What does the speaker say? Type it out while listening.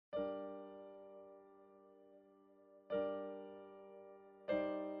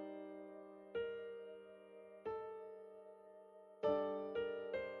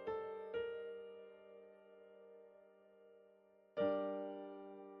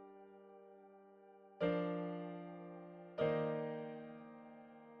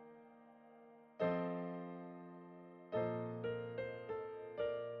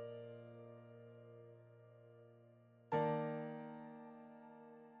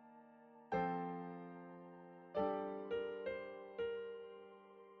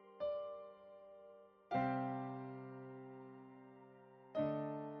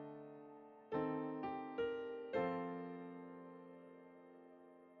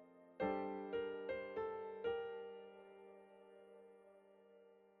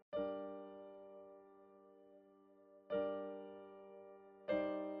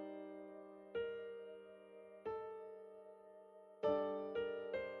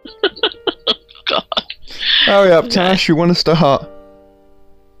God. Hurry up, Tash, you want to start?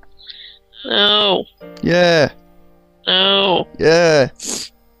 No. Yeah. No. Yeah.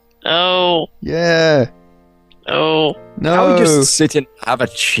 No. Yeah. No. No. How we just sit and have a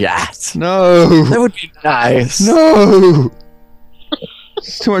chat? No. That would be nice. No.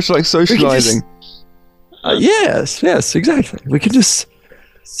 It's too much like socializing. Yes, exactly. We could just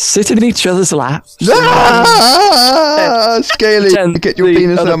sit in each other's laps. Ah! Scaly, Pretend get your the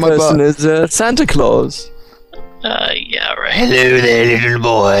penis other out of my person butt. is Santa Claus. Yeah, right. Hello there, little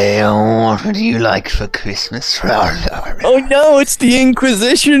boy. Oh, what do you like for Christmas? Oh no, it's the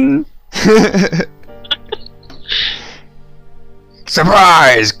Inquisition.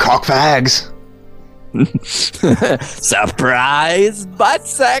 Surprise, cockfags! Surprise butt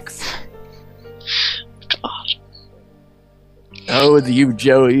sex. God. Oh, with you,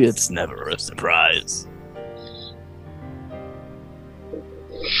 Joey, it's never a surprise.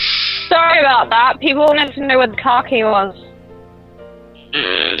 Sorry about that. People wanted to know where the car key was.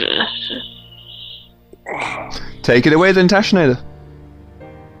 Take it away then, Tashnader.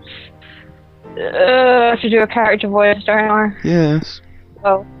 I have to do a character voice, don't I? Yes.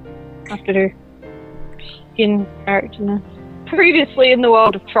 Well, I have to do in character. Previously in the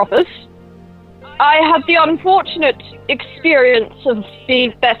world of Tropis, I had the unfortunate experience of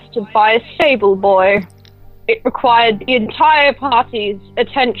being bested by a stable boy. It required the entire party's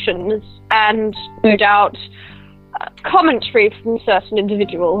attentions and, no doubt, commentary from certain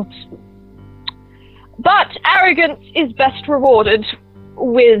individuals. But arrogance is best rewarded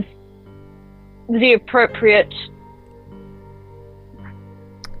with the appropriate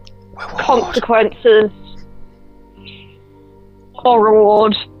consequences or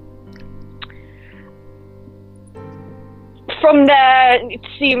reward. From there, it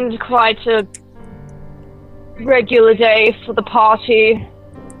seemed quite a regular day for the party,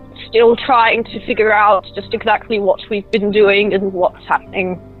 still trying to figure out just exactly what we've been doing and what's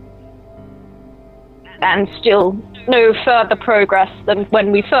happening. And still no further progress than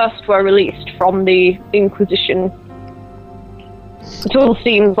when we first were released from the Inquisition. It all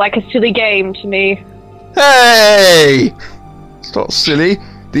seems like a silly game to me. Hey! It's not silly.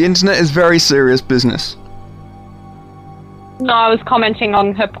 The internet is very serious business. No, I was commenting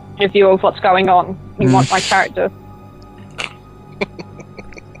on her point of view of what's going on. You want my character.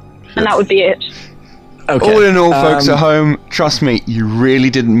 And that would be it. Okay. All in all, folks at home, trust me, you really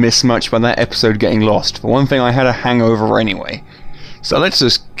didn't miss much by that episode getting lost. For one thing, I had a hangover anyway. So let's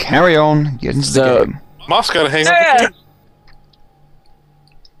just carry on, get into the game. Moss got a hangover.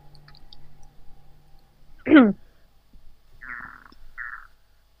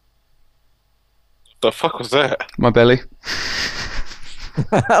 The fuck was that? My belly.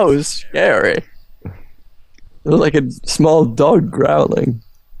 That was scary. It was like a small dog growling.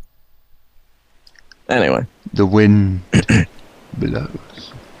 Anyway. The wind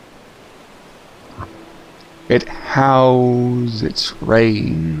blows. It howls its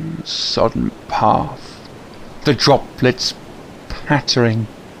rain-sodden path, the droplets pattering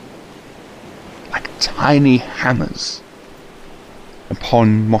like tiny hammers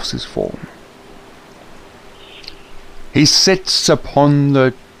upon Moss's form. He sits upon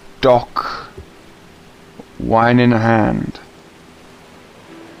the dock, wine in hand.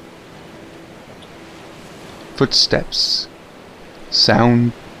 Footsteps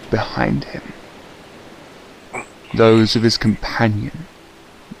sound behind him. Those of his companion,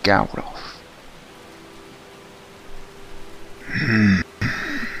 Gowroff.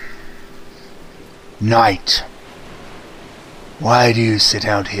 Knight, why do you sit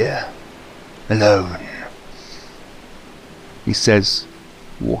out here, alone? He says,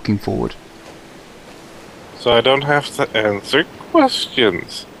 walking forward. So I don't have to answer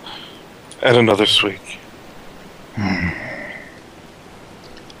questions. And another swig.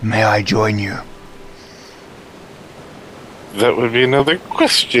 May I join you? That would be another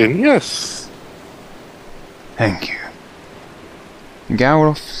question, yes. Thank you.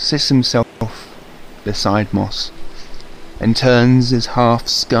 Gowroff sits himself beside Moss and turns his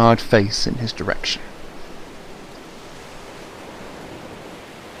half-scarred face in his direction.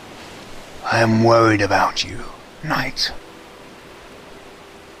 I am worried about you, Knight.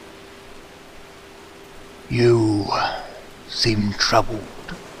 You seem troubled.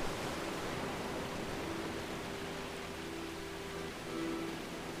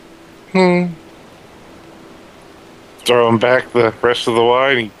 Throwing back the rest of the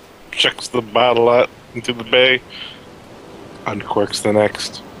wine, he chucks the bottle out into the bay, uncorks the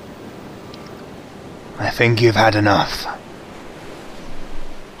next. I think you've had enough.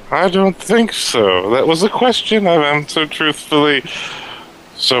 I don't think so. That was a question I've answered truthfully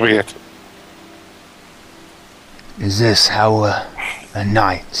So be it. Is this how a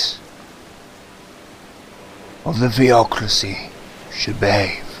knight of the theocracy should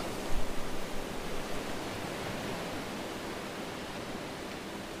behave?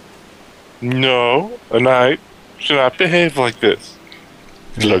 No, a knight should not behave like this.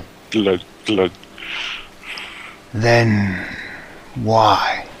 Glug, glug, glug. Then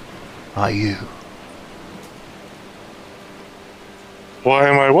why are you Why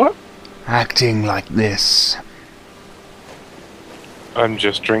am I what? acting like this? I'm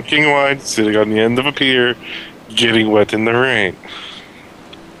just drinking wine, sitting on the end of a pier, getting wet in the rain.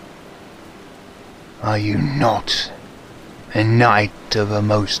 Are you not a knight of a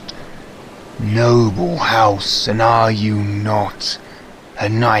most noble house, and are you not a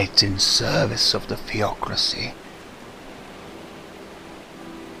knight in service of the theocracy?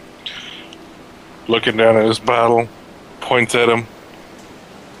 Looking down at his bottle, points at him.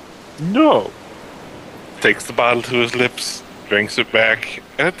 No. Takes the bottle to his lips, drinks it back,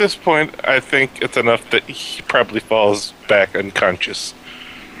 and at this point, I think it's enough that he probably falls back unconscious.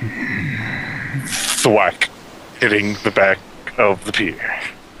 Thwack, hitting the back of the pier.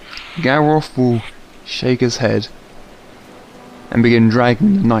 Garroth will shake his head and begin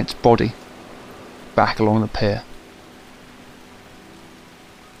dragging the knight's body back along the pier.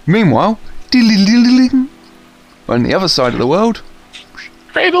 Meanwhile, on the other side of the world,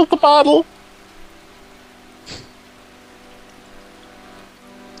 Cradle the bottle!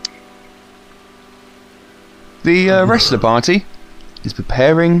 the rest of the party is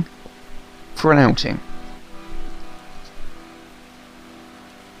preparing for an outing.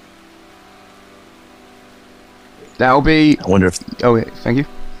 That'll be... I wonder if Oh, yeah, thank you.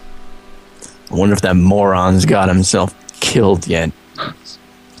 that moron's got himself killed yet.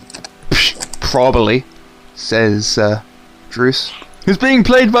 Probably, says Druce. Who's being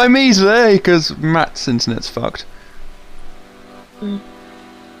played by me today, because Matt's internet's fucked.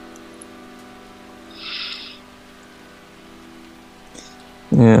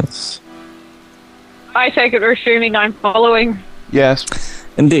 Yes. I take it we're assuming I'm following. Yes.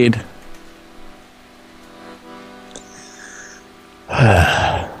 Indeed.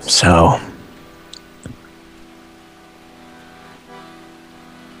 So,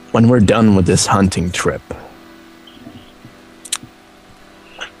 when we're done with this hunting trip,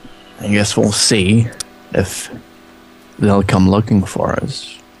 I guess we'll see if they'll come looking for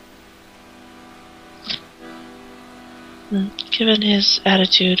us. Given his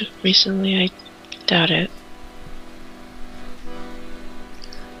attitude recently, I doubt it.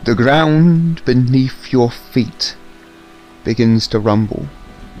 The ground beneath your feet begins to rumble.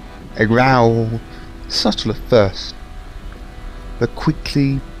 A growl, subtle at first, but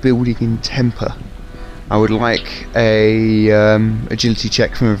quickly building in temper. I would like a agility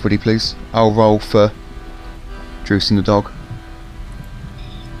check from everybody, please. I'll roll for Druce and the dog.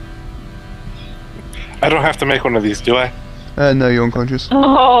 I don't have to make one of these, do I? No, you're unconscious.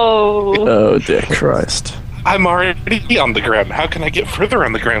 Oh. Oh, dear Christ. I'm already on the ground. How can I get further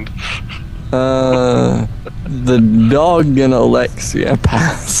on the ground? The dog and Alexia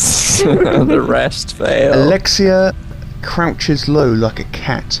pass. The rest fail. Alexia crouches low like a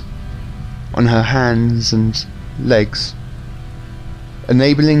cat on her hands and legs,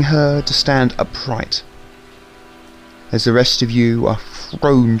 enabling her to stand upright as the rest of you are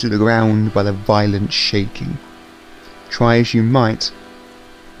thrown to the ground by the violent shaking. Try as you might,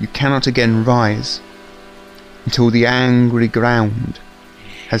 you cannot again rise until the angry ground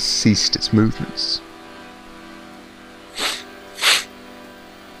has ceased its movements.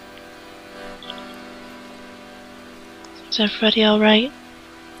 Is everybody alright?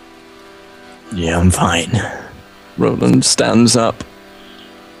 Yeah, I'm fine. Roland stands up.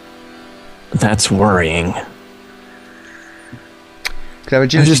 That's worrying. Could I have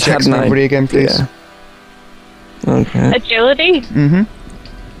agility just checks had for an everybody again, please? idea. Okay. Agility? Mm-hmm.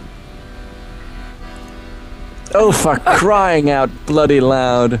 Oh, for crying out bloody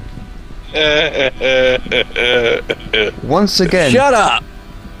loud. Once again, Shut up!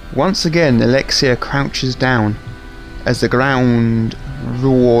 Once again, Alexia crouches down as the ground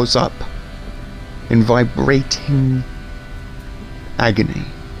roars up in vibrating agony,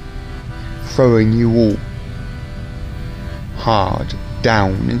 throwing you all hard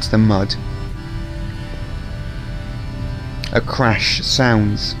down into the mud. A crash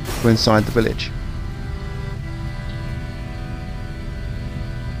sounds from inside the village.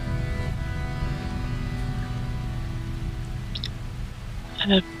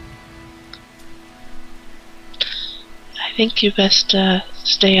 I think you best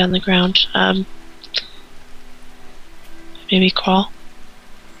stay on the ground. Maybe crawl.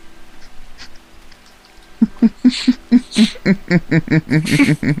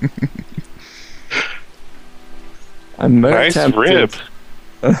 I'm very Nice tempted. rib.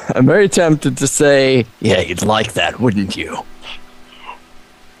 I'm very tempted to say, yeah, you'd like that, wouldn't you?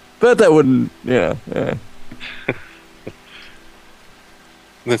 But that wouldn't, yeah.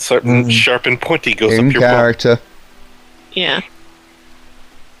 Then certain sharp and pointy goes In up your butt. character. Yeah.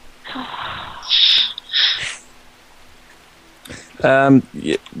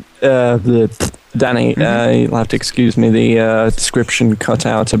 Danny, you'll have to excuse me, the description cut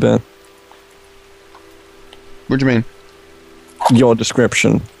out a bit. What do you mean? Your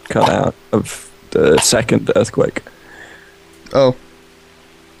description cut out of the second earthquake. Oh.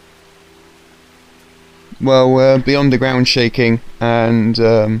 Well, beyond the ground shaking and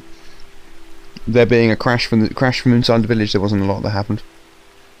there being a crash from inside the village, there wasn't a lot that happened.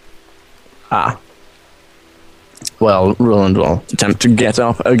 Ah. Well, Roland will attempt to get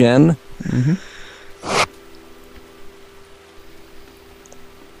up again.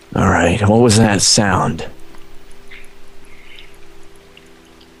 Alright, what was that sound?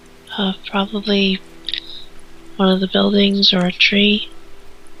 Probably one of the buildings or a tree.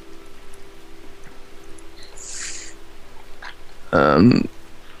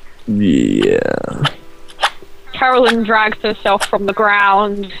 Yeah. Carolyn drags herself from the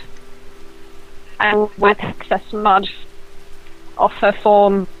ground and with excess mud off her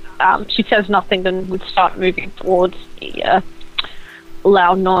form, she says nothing and would start moving towards the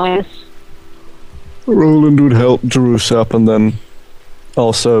loud noise. Roland would help Druce up and then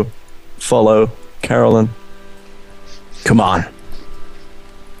also follow Carolyn. Come on.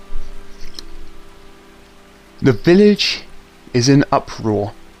 The village is in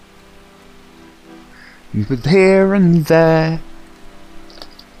uproar. But here and there,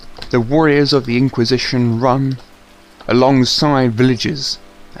 the warriors of the Inquisition run alongside villagers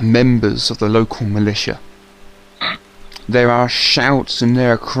and members of the local militia. There are shouts and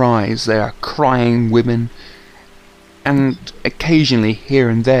there are cries, there are crying women, and occasionally here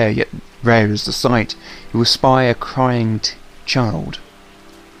and there, yet rare is the sight, you will spy a crying child.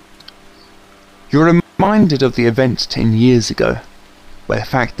 You're reminded of the event 10 years ago, where the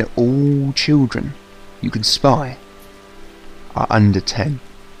fact that all children you can spy are under 10.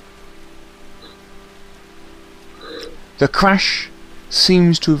 The crash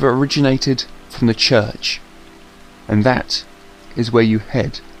seems to have originated from the church, and that is where you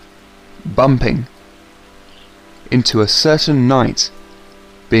head, bumping into a certain knight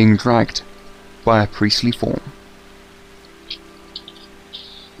being dragged by a priestly form.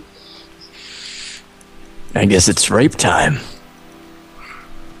 I guess it's rape time.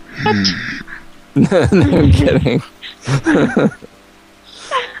 No, I'm kidding.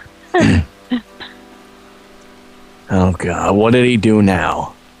 Oh god, what did he do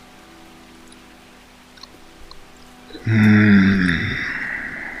now?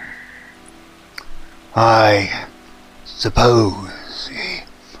 I suppose he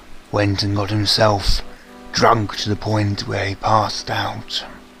went and got himself drunk to the point where he passed out.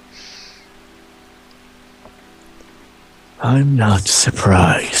 I'm not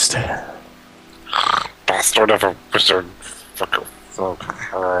surprised. Bastard of a wizard.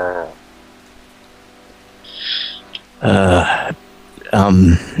 Fucker.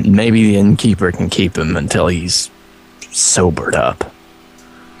 Maybe the innkeeper can keep him until he's sobered up.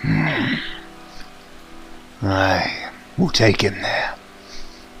 I will take him there.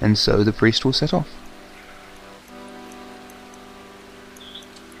 And so the priest will set off.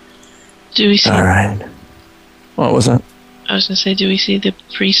 Do we see? Alright. What was that? I was gonna say, do we see the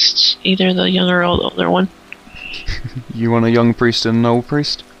priests, either the younger or older one? You want a young priest and an old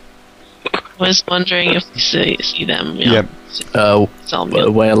priest? I was wondering if we see them. You know, Yep.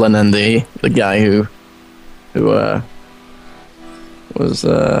 Waylon and the guy who was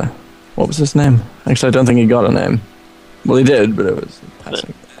what was his name? Actually, I don't think he got a name. Well, he did, but it was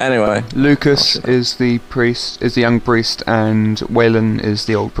passing. Anyway, Lucas is the priest, is the young priest, and Waylon is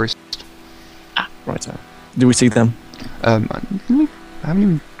the old priest. right. So, do we see them? I haven't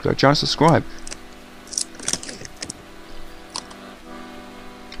even got a chance to scribe.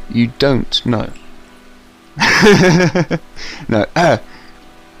 You don't know. No.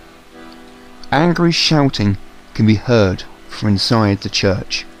 Angry shouting can be heard from inside the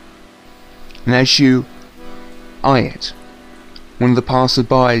church. And as you eye it, one of the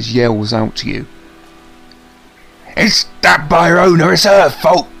passers-bys yells out to you. It's that Byrona, it's her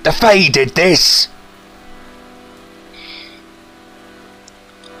fault. The Fae did this.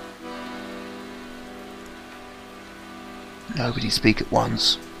 Nobody speak at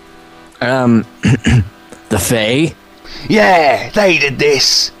once. The Fae? Yeah, they did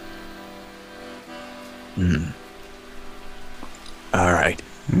this. All right.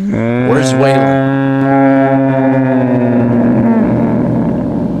 Where's Waylon?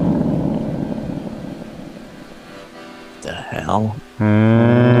 The hell?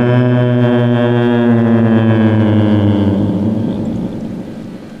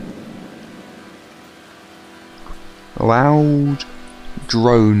 A loud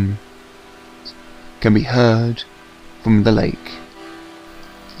drone can be heard from the lake.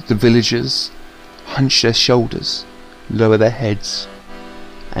 The villagers hunch their shoulders, lower their heads,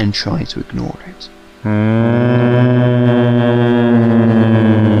 and try to ignore it.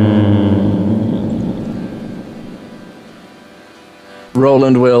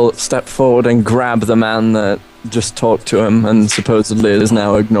 Roland will step forward and grab the man that just talked to him and supposedly is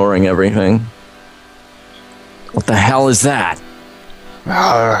now ignoring everything. What the hell is that?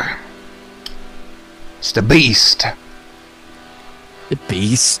 It's the beast. The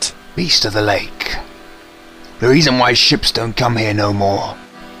beast? Beast of the lake. The reason why ships don't come here no more.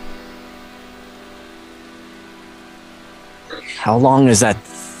 How long has that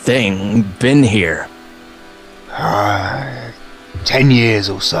thing been here? 10 years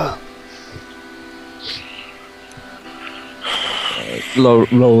or so.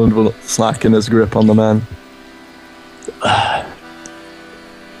 Roland will slacken his grip on the man.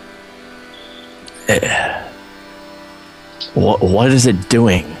 What is it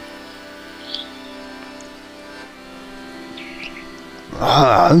doing?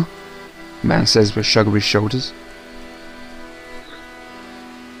 Hello? Man says with a shrug of his shoulders.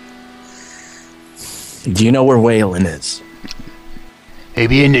 Do you know where Waylon is? He'll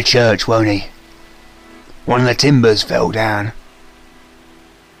be in the church, won't he? One of the timbers fell down.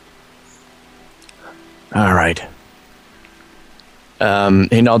 All right.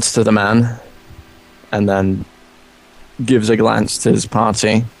 He nods to the man and then gives a glance to his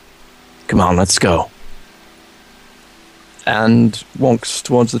party. Come on, let's go. And walks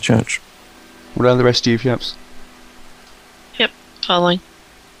towards the church. What are the rest of you chaps? Yep, following.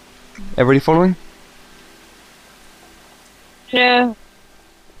 Everybody following? Yeah.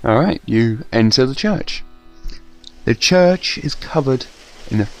 Alright, you enter the church. The church is covered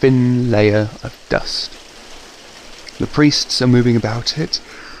in a thin layer of dust. The priests are moving about it.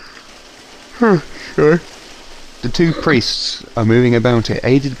 The two priests are moving about it,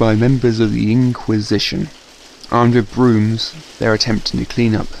 aided by members of the Inquisition. Armed with brooms, they're attempting to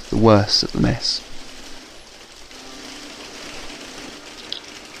clean up the worst of the mess.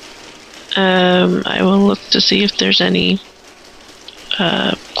 I will look to see if there's any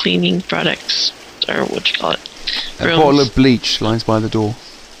cleaning products, or what you call it. A bottle of bleach lies by the door.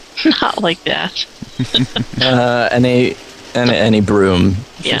 Not like that. Any broom.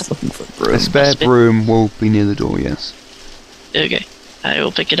 Yeah. She's looking for a broom. A spare broom will be near the door, yes. Okay. I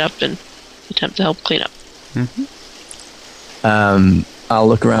will pick it up and attempt to help clean up. I'll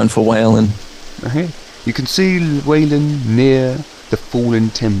look around for Waylon. Okay. You can see Waylon near the fallen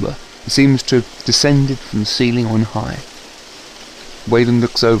timber. It seems to have descended from the ceiling on high. Waylon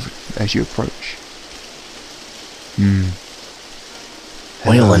looks over as you approach.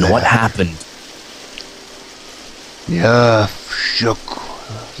 Waylon, what happened? The earth shook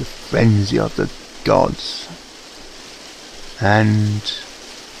with the frenzy of the gods. And it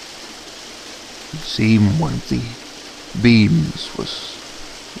seemed one of the beams was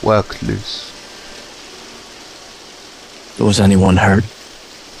worked loose. Was anyone hurt?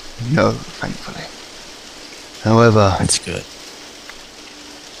 No, thankfully. However, That's good.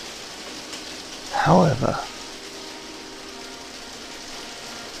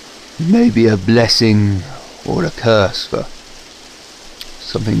 maybe a blessing or a curse, for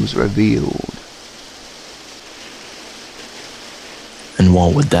something was revealed. And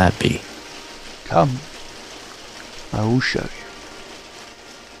what would that be? Come, I will show you.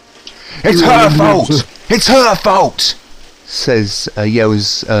 It's her fault! It's her fault!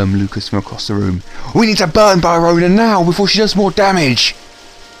 Yells Lucas from across the room. We need to burn Byrona now before she does more damage!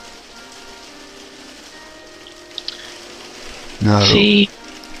 No, See,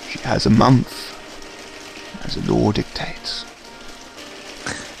 she has a month, as the law dictates.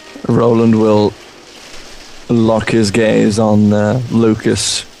 Roland will lock his gaze on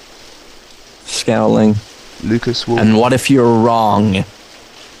Lucas, scowling. Lucas will... And what if you're wrong?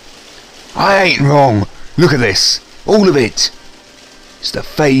 I ain't wrong! Look at this! All of it! It's the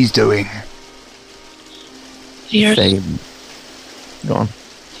Fae's doing. the earth, Fame. Go on.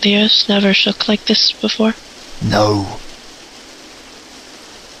 the earth's never shook like this before. No.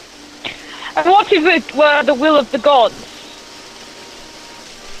 And what if it were the will of the gods?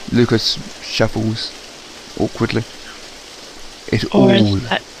 Lucas shuffles awkwardly. It Or all is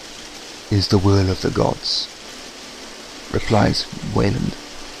that is the will of the gods. replies Wayland.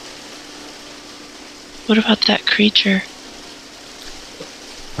 What about that creature?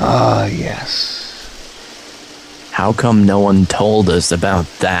 Ah, yes. How come no one told us about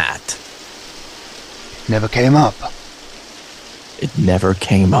that? Never came up. It never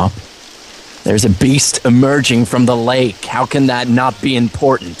came up. There's a beast emerging from the lake. How can that not be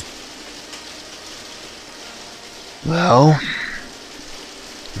important? Well,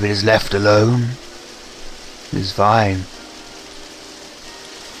 if it is left alone, it is fine.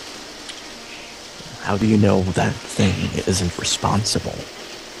 How do you know that thing isn't responsible?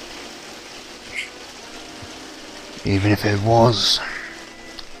 Even if it was,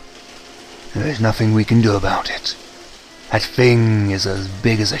 there is nothing we can do about it. That thing is as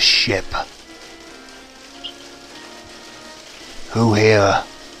big as a ship. Who here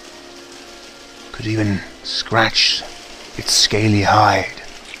could even scratch its scaly hide?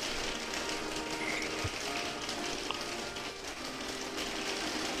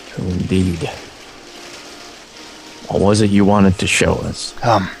 Oh, indeed. What was it you wanted to show us?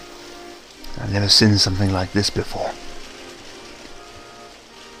 Come. I've never seen something like this before.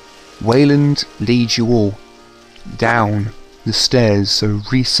 Wayland leads you all down the stairs so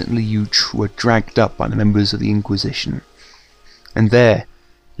recently you were dragged up by the members of the Inquisition. And there,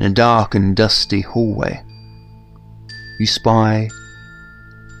 in a dark and dusty hallway, you spy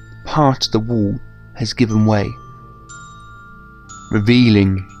part of the wall has given way,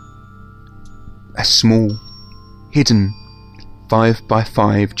 revealing a small, hidden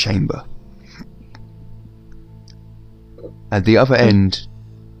 5x5 chamber. At the other end,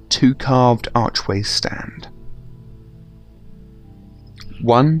 2 carved archways stand.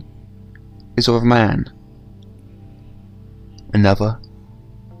 One is of a man, another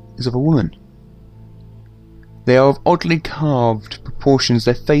is of a woman. They are of oddly carved proportions,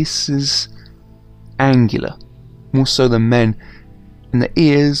 their faces angular, more so than men, and the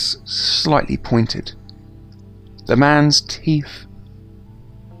ears slightly pointed. The man's teeth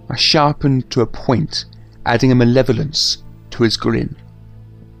are sharpened to a point, adding a malevolence to his grin,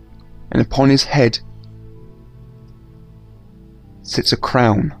 and upon his head sits a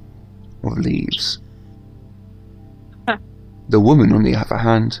crown of leaves. The woman, on the other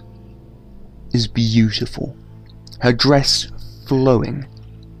hand, is beautiful, her dress flowing.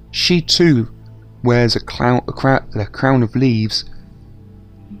 She too wears a crown of leaves,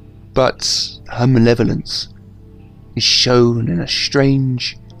 but her malevolence is shown in a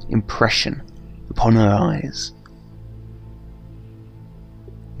strange impression upon her eyes.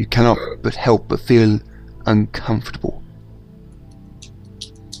 You cannot but help but feel uncomfortable.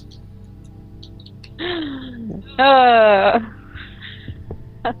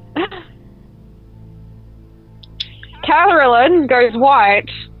 Carolyn goes white.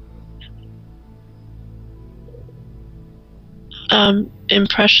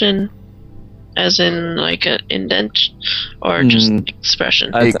 Impression as in like an indent or just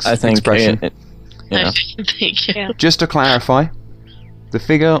expression? I think expression. Yeah. Thank you. Yeah. Just to clarify, the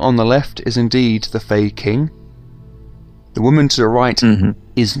figure on the left is indeed the Fey King. The woman to the right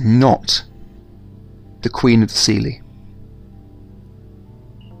is not the Queen of the Seelie.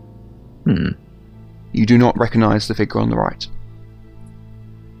 You do not recognise the figure on the right.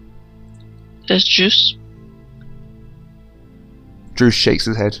 There's juice. Drew shakes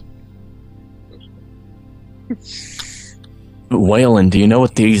his head. Wayland, do you know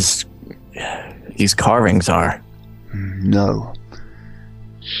what these carvings are? No.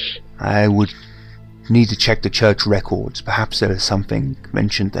 I would need to check the church records. Perhaps there is something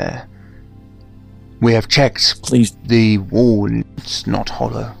mentioned there. We have checked. Please. The wall is not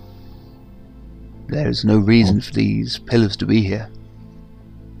hollow. There is no reason for these pillars to be here.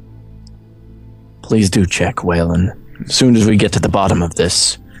 Please do check, Wayland. As soon as we get to the bottom of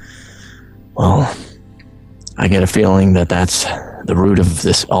this, well, I get a feeling that that's the root of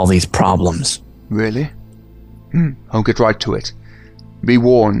all these problems. Really? I'll get right to it. Be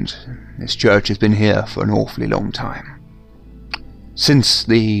warned, this church has been here for an awfully long time. Since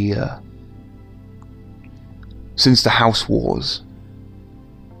the house wars.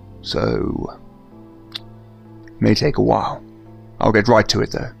 So, it may take a while. I'll get right to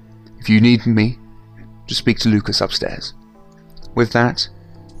it though. If you need me, just speak to Lucas upstairs. With that,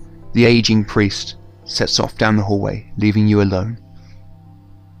 the aging priest sets off down the hallway, leaving you alone.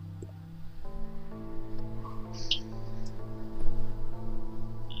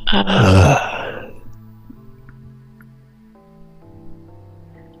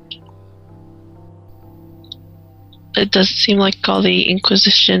 It does seem like all the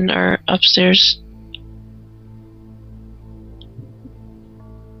Inquisition are upstairs.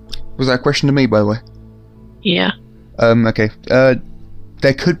 Was that a question to me, by the way? Yeah. Okay.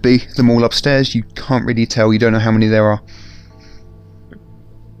 There could be them all upstairs. You can't really tell. You don't know how many there are.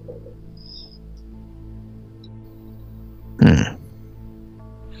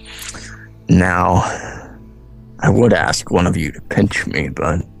 Now, I would ask one of you to pinch me,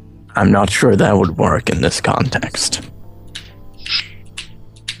 but I'm not sure that would work in this context.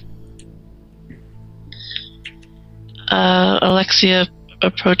 Alexia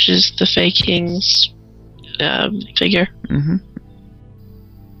approaches the Fey King's figure. Mm-hmm.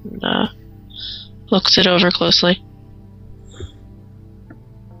 Looks it over closely.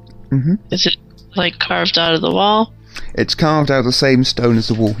 Mm-hmm. Is it like carved out of the wall? It's carved out of the same stone as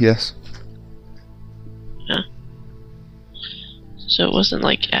the wall, yes. Yeah. So it wasn't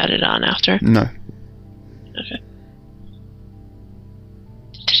like added on after? No. Okay.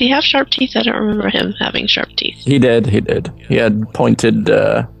 Did he have sharp teeth? I don't remember him having sharp teeth. He did. He had pointed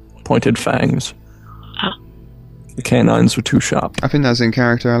fangs. Ah. The canines were too sharp. I think that's in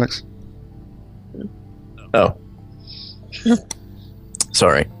character, Alex. Oh.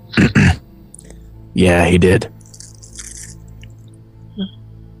 Sorry. Yeah, he did.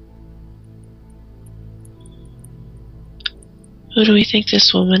 Who do we think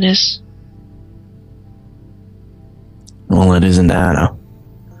this woman is? Well, it isn't Anna.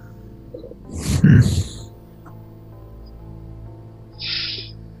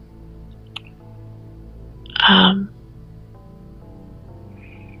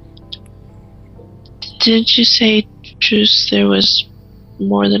 Didn't you say, Truce, there was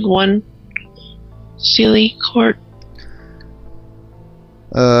more than one Sealy court?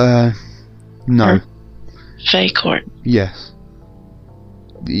 No. Or Fey court? Yes.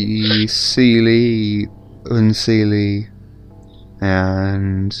 The Sealy, Unsealy,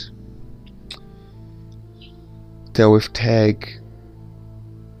 and dealt with Teg,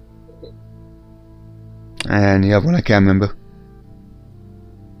 and the other one I can't remember.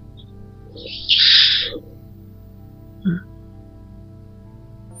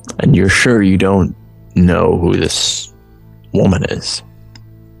 And you're sure you don't know who this woman is?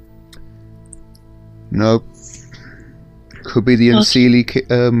 Nope. Could be the Unsealy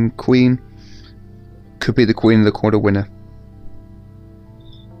queen. Could be the queen of the quarter winner.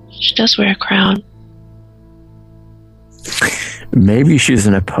 She does wear a crown. Maybe she's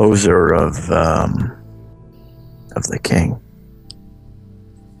an opposer of the king.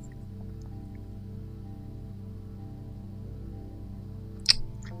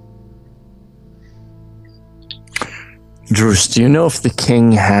 Druce, do you know if the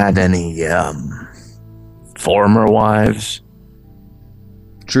king had any former wives?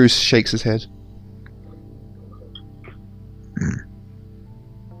 Druce shakes his head.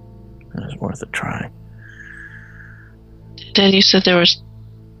 It's worth a try. Then you said there was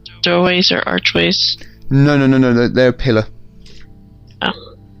doorways or archways. No. They're a pillar.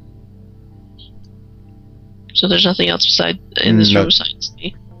 Oh. So there's nothing else in this room besides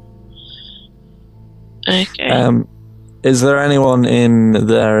me. Okay. Is there anyone in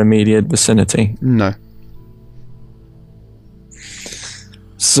their immediate vicinity? No.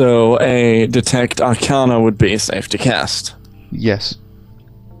 So a detect arcana would be safe to cast. Yes.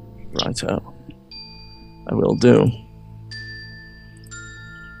 Righto. I will do.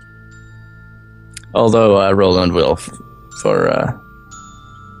 Although Roland will, to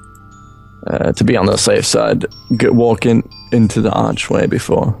be on the safe side, walk into the archway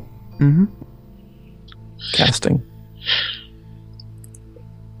before casting.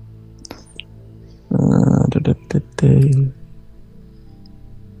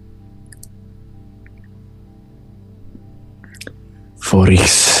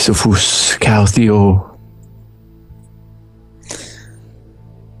 Forix Sufus Cautio.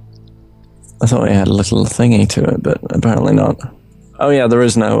 I thought we had a little thingy to it, but apparently not. Oh yeah, there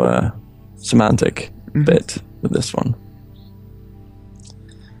is no semantic bit with this one.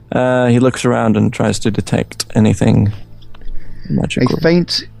 He looks around and tries to detect anything magical. A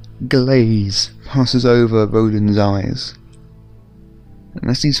faint glaze passes over Roland's eyes. And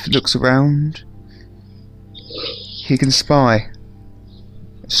as he looks around, he can spy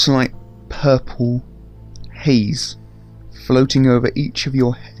a slight purple haze floating over each of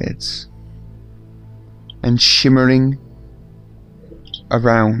your heads and shimmering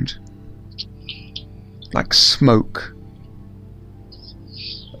around like smoke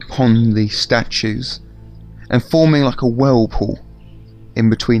upon the statues and forming like a whirlpool in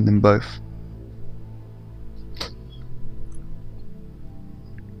between them both.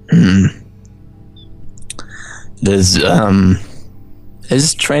 Does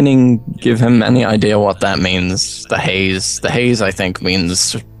training give him any idea what that means? The haze I think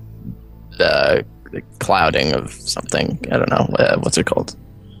means clouding of something. I don't know. What's it called?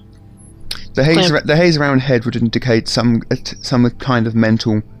 The haze around head would indicate some kind of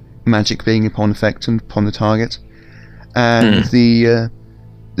mental magic being upon effect and upon the target, and the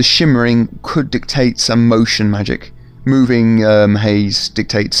shimmering could dictate some motion magic. Moving haze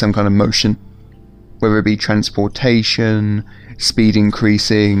dictates some kind of motion, whether it be transportation, speed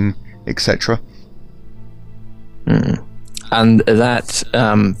increasing, etc. And that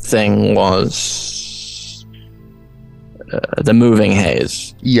thing was the moving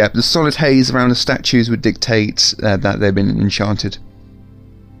haze. Yeah, the solid haze around the statues would dictate that they've been enchanted.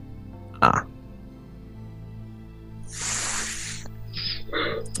 Ah.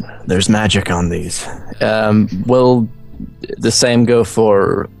 There's magic on these. Will the same go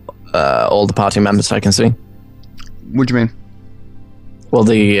for all the party members I can see? What do you mean? Well,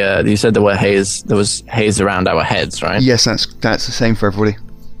 you said there was haze around our heads, right? Yes, that's the same for everybody.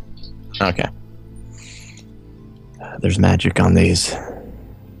 Okay. There's magic on these,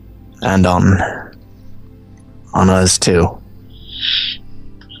 and on us too.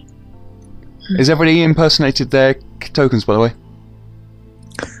 Is everybody impersonated their tokens, by the way?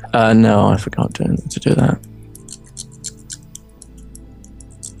 No, I forgot to do that.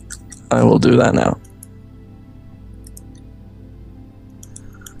 I will do that now.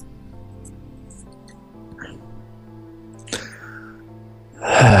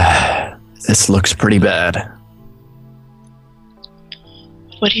 This looks pretty bad.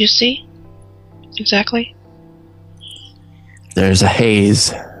 What do you see? Exactly? There's a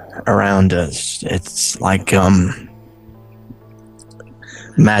haze around us. It's like,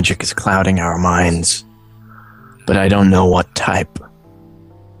 magic is clouding our minds. But I don't know what type.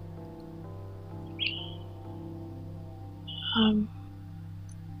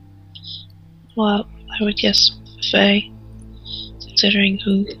 Well, I would guess Fae, considering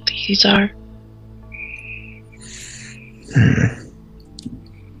who these are.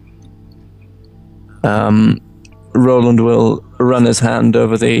 Roland will run his hand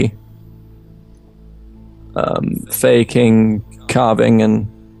over the Fae King carving and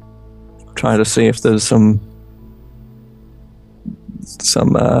try to see if there's some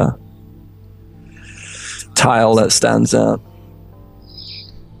tile that stands out.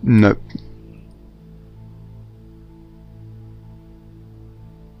 Nope.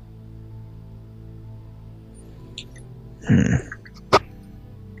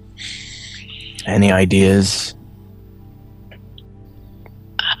 Any ideas?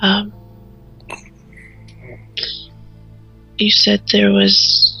 You said there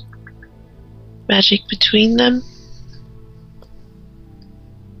was magic between them?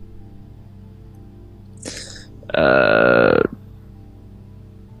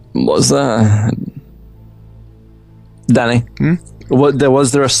 Was that Danny? What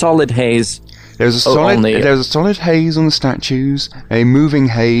was there a solid haze? There's a solid haze on the statues, a moving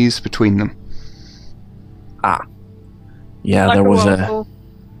haze between them. Ah. Yeah, Like there was whirlpool.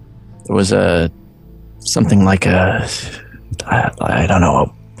 a something like I don't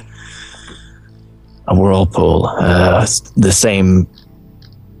know, a whirlpool, the same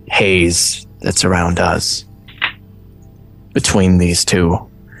haze that's around us between these two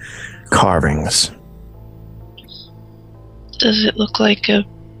carvings. Does it look like a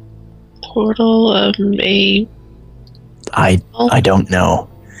portal? I don't know.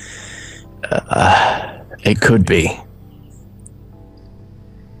 It could be.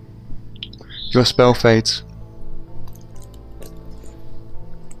 Your spell fades.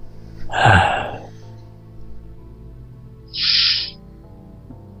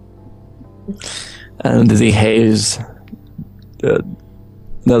 And the haze, the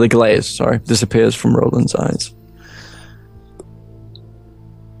glaze, disappears from Roland's eyes.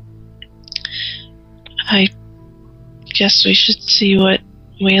 I guess we should see what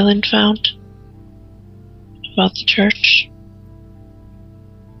Waylon found about the church.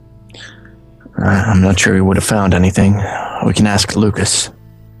 I'm not sure he would have found anything. We can ask Lucas.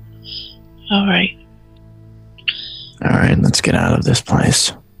 Alright. Alright, let's get out of this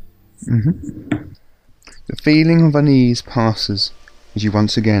place. The feeling of unease passes as you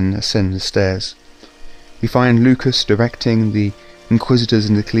once again ascend the stairs. You find Lucas directing the Inquisitors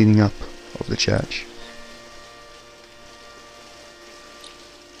in the cleaning up of the church.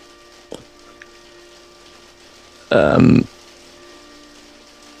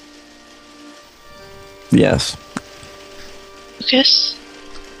 Yes. Lucas,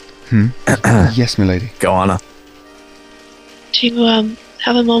 Yes, milady. Go on. do you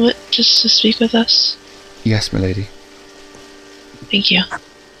have a moment just to speak with us? Yes, milady. Thank you.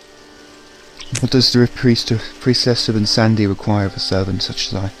 What does the priestess of Insandy require of a servant such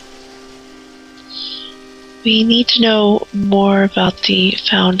as I? We need to know more about the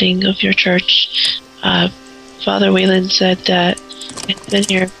founding of your church. Father Wayland said that it's been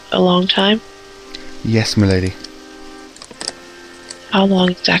here a long time. Yes, milady. How long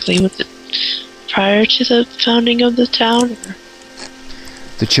exactly? Was it prior to the founding of the town? Or?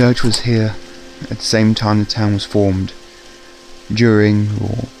 The church was here at the same time the town was formed, during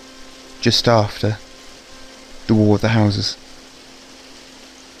or just after the War of the Houses.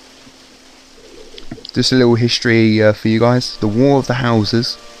 Just a little history for you guys. The War of the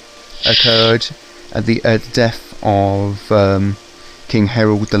Houses occurred at the death of King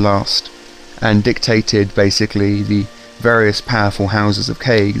Harold the Last, and dictated basically the various powerful houses of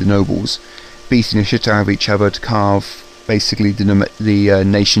Caig, the nobles, beating the shit out of each other to carve basically the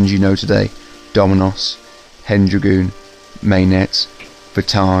nations you know today: Dominos, Hendragoon, Maynet,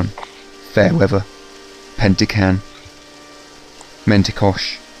 Vitan, Fairweather, Pentacan,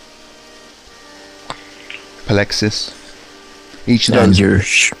 Mentikosh, Palexis. Each of those.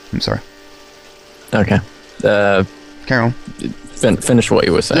 I'm sorry. Okay. Carry on. Finish what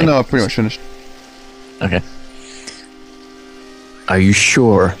you were saying. No, I've pretty much finished. Okay. Are you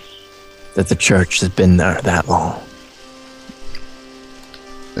sure that the church has been there that long?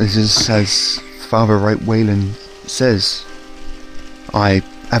 This is as Father Wright Wayland says. I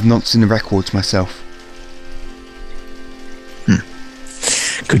have not seen the records myself.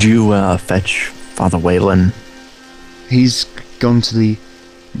 Could you fetch Father Wayland? He's gone to the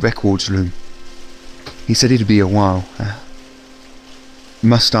records room. He said it'd be a while.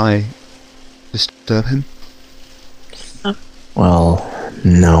 Must I disturb him? Well,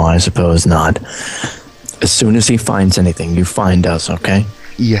 no, I suppose not. As soon as he finds anything, you find us, okay?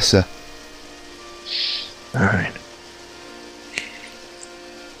 Yes, sir. All right.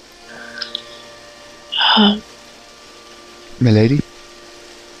 Milady?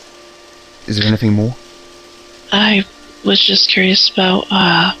 Is there anything more? I was just curious about,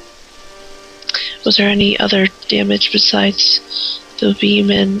 was there any other damage besides the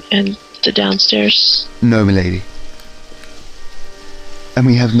beam and the downstairs? No, milady. And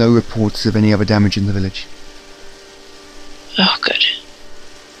we have no reports of any other damage in the village. Oh, good.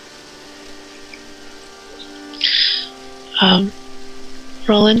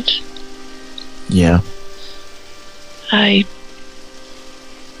 Roland? Yeah.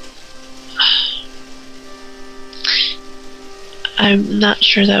 I'm not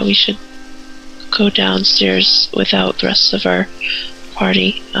sure that we should go downstairs without the rest of our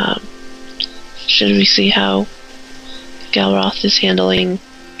party. Should we see how Galroth is handling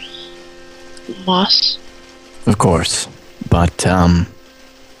Moss? Of course. But,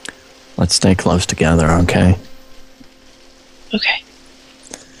 let's stay close together, okay? Okay.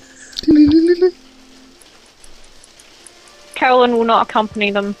 Carolyn will not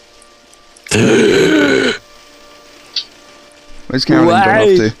accompany them. Where's Carolyn gone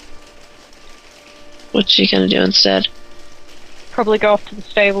off to? What's she gonna do instead? Probably go off to the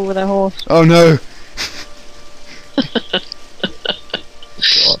stable with her horse. Oh no!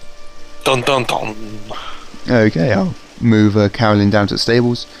 Dun dun dun. Okay, I'll move Carolyn down to the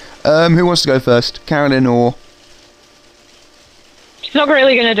stables. Who wants to go first? Carolyn or... She's not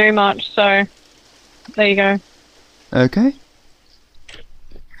really going to do much, so there you go. Okay.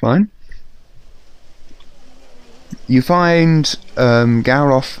 Fine. You find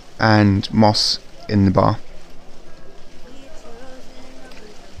Galroth and Moss in the bar.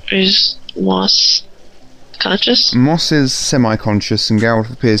 Is Moss conscious? Moss is semi-conscious, and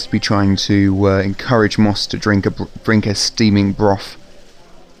Galroth appears to be trying to encourage Moss to drink a steaming broth.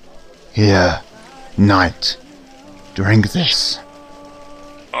 Here, knight, drink this.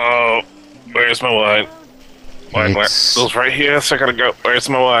 Oh, where's my wine? Wine goes right here, so I gotta go. Where's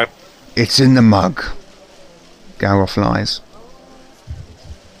my wine? It's in the mug. Galroth lies.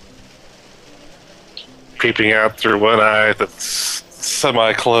 Peeping out through one eye that's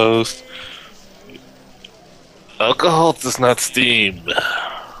semi-closed. Alcohol does not steam.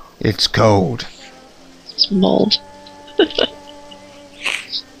 It's cold. It's mold.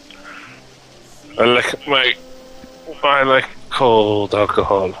 I like cold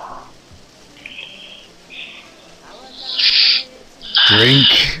alcohol.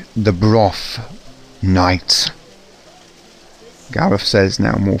 Drink the broth, knight. Galroth says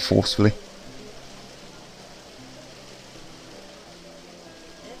now more forcefully.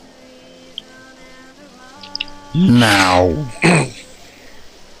 Now.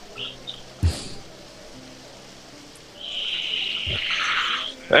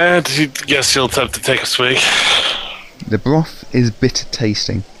 And I guess he'll attempt to take a swig. The broth is bitter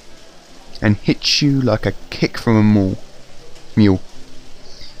tasting and hits you like a kick from a mule.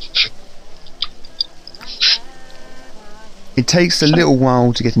 It takes a little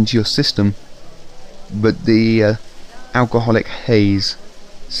while to get into your system, but the alcoholic haze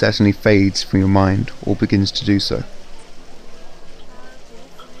certainly fades from your mind, or begins to do so.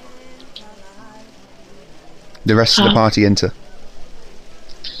 The rest of the party enter.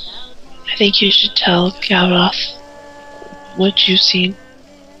 I think you should tell Galroth what you've seen.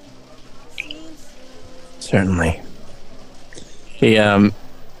 Certainly. He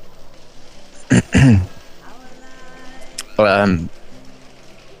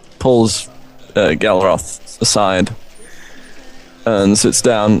pulls Galroth aside and sits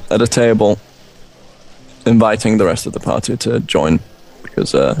down at a table, inviting the rest of the party to join,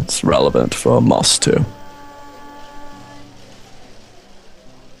 because it's relevant for Moss too.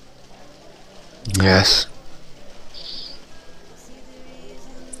 Yes.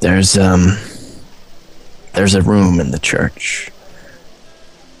 There's a room in the church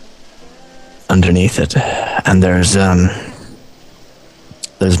underneath it, and there's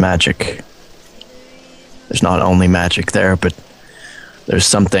magic. There's not only magic there, but there's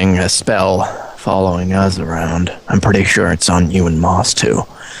something, a spell following us around. I'm pretty sure it's on you and Moss too.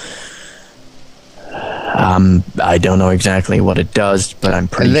 I don't know exactly what it does, but I'm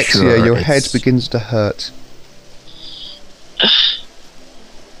pretty sure. Alexia, your head begins to hurt.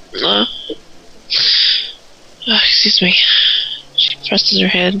 Excuse me. She presses her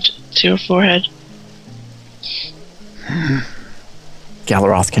hand to her forehead.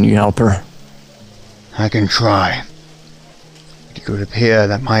 Galroth, can you help her? I can try. It could appear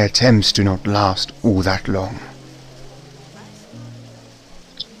that my attempts do not last all that long.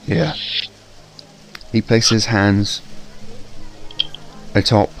 Here. He places his hands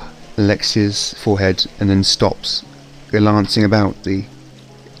atop Alexia's forehead and then stops, glancing about the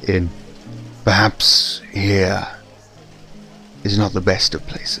inn. Perhaps here is not the best of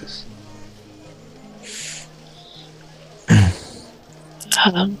places.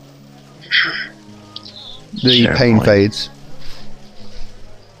 The Fair pain point. fades.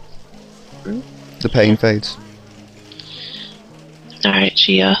 The pain fades. Alright,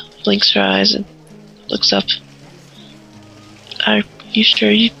 she blinks her eyes and looks up. Are you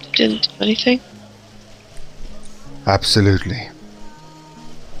sure you didn't do anything? Absolutely.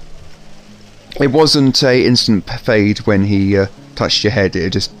 It wasn't a instant fade when he touched your head.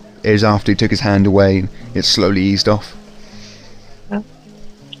 It is after he took his hand away, it slowly eased off.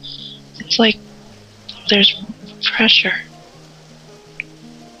 It's like there's pressure.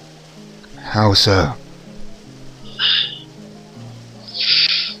 How so?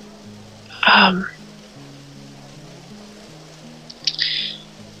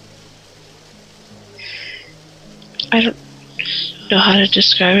 I don't know how to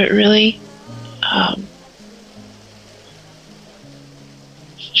describe it really.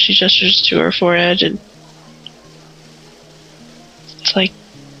 She gestures to her forehead and it's like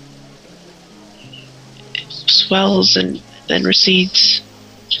it swells and then recedes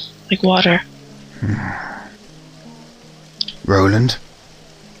like water. Roland?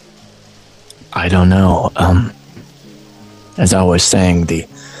 I don't know. As I was saying, the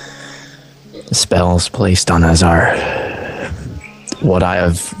spells placed on us are what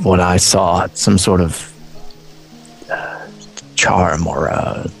I saw, some sort of charm or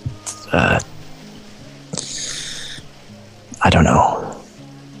I don't know.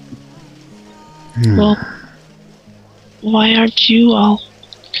 Well, why aren't you all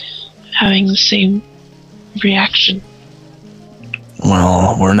having the same reaction?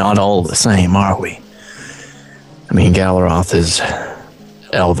 Well, we're not all the same, are we? I mean, Galroth is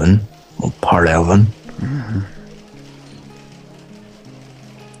elven, well, part elven.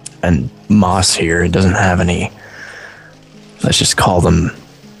 And Moss here doesn't have any, let's just call them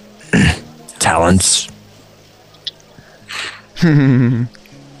talents. I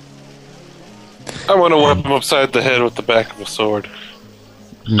want to whip him upside the head with the back of a sword.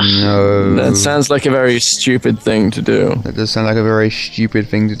 No. That sounds like a very stupid thing to do. That does sound like a very stupid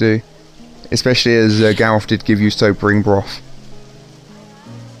thing to do. Especially as Gareth did give you sobering broth.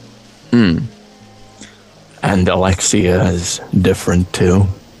 And Alexia is different too.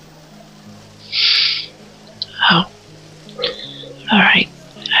 Oh. Alright.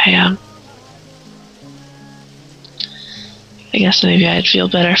 I guess maybe I'd feel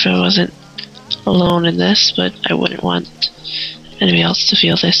better if I wasn't alone in this, but I wouldn't want anybody else to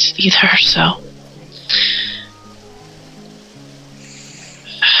feel this either, so.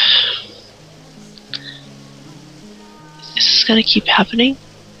 Is this gonna keep happening?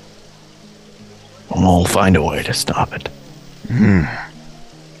 We'll find a way to stop it.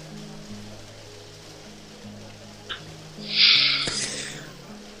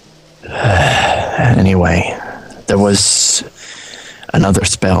 Anyway, there was was another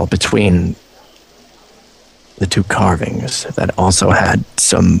spell between the two carvings that also had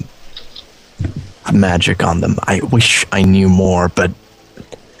some magic on them. I wish I knew more, but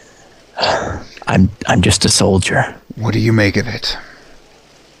I'm just a soldier. What do you make of it?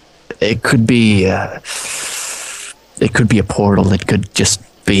 It could be a portal. It could just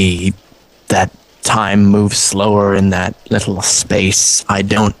be that time moves slower in that little space. I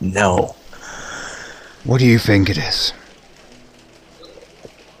don't know. What do you think it is?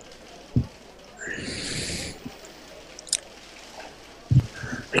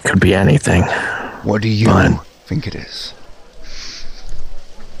 It could be anything. What do you think it is?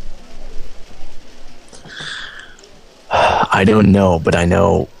 I don't know, but I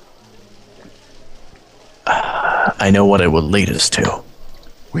know what it will lead us to.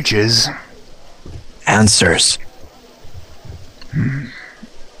 Which is? Answers.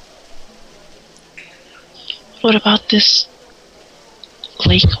 What about this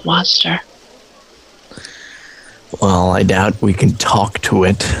lake monster? Well, I doubt we can talk to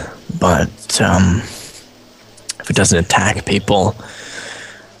it, but if it doesn't attack people,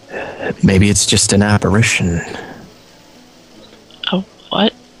 maybe it's just an apparition. A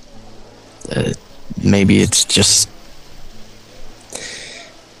what? Maybe it's just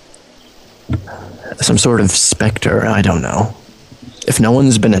some sort of specter, I don't know. If no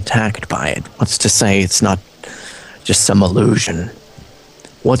one's been attacked by it, what's to say it's not just some illusion?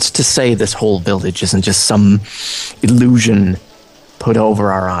 What's to say this whole village isn't just some illusion put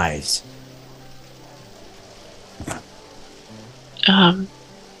over our eyes?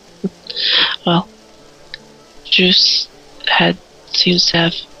 Well, Juice seems to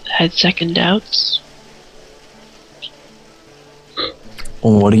have had second doubts.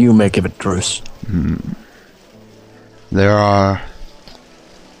 Well, what do you make of it, Druce? There are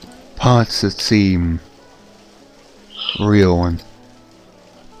parts that seem real and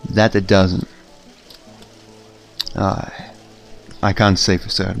that it doesn't. I can't say for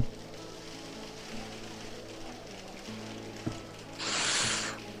certain.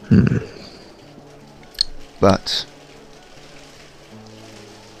 But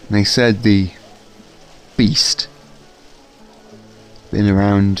they said the beast been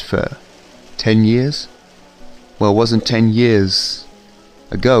around for 10 years? Well, it wasn't 10 years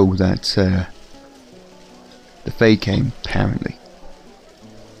ago that the Fae came, apparently.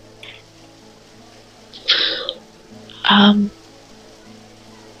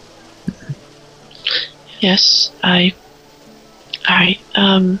 Yes, Alright,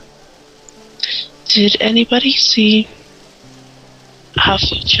 did anybody see how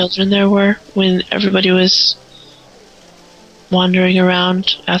few children there were when everybody was wandering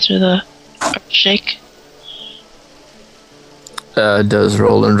around after the earthshake? Does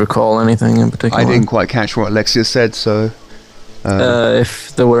Roland recall anything in particular? I didn't quite catch what Alexia said, so...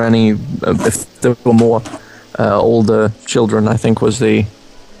 if there were more older children, I think was the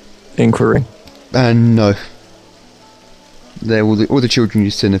inquiry. No. All the children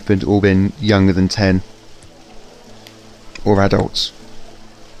you've seen have all been younger than 10. Or adults.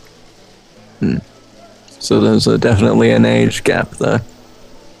 So there's definitely an age gap there.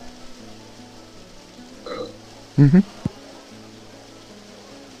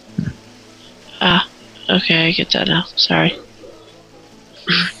 Okay, I get that now. Sorry.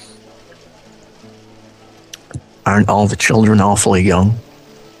 Aren't all the children awfully young?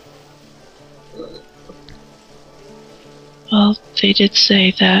 Well, they did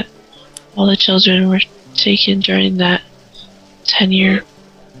say that all the children were taken during that 10-year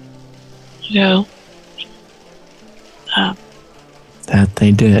ago. That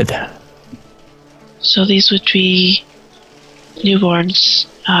they did. So these would be newborns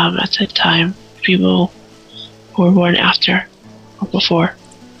at that time. People who were born after or before.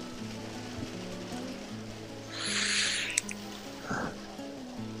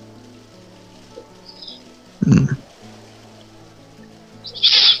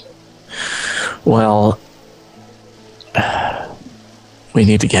 Well, we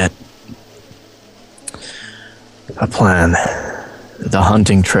need to get a plan. The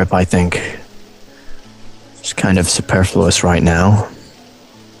hunting trip, I think, is kind of superfluous right now.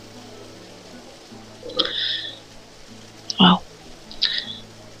 Well,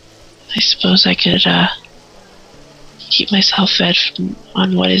 I suppose I could keep myself fed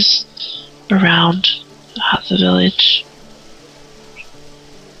on what is around the village.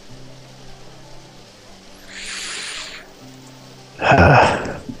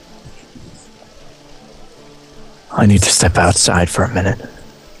 I need to step outside for a minute.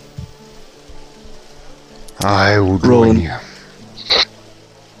 I will join you.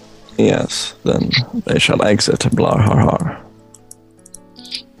 Yes, then they shall exit Blarharhar.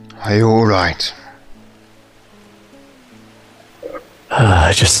 Are you alright?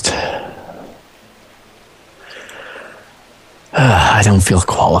 I don't feel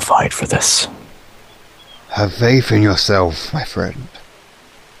qualified for this. Have faith in yourself, my friend.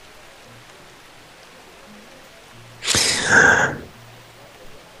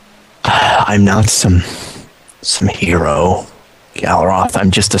 I'm not some hero, Galroth.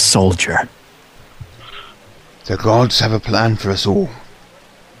 I'm just a soldier. The gods have a plan for us all.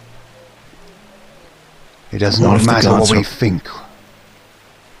 It does What not if the matter what gods we are- think,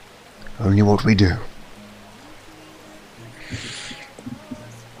 only what we do.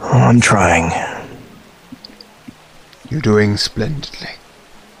 Oh, I'm trying. You're doing splendidly.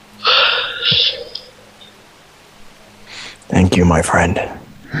 Thank you, my friend.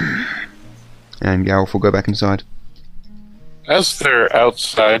 And Gareth will go back inside. As they're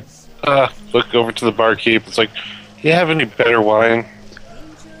outside, look over to the barkeep. It's like, you have any better wine?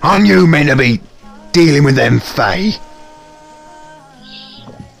 Aren't you meant to be dealing with them Fae?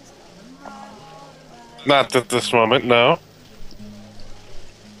 Not at this moment, no.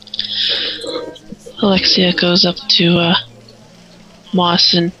 Alexia goes up to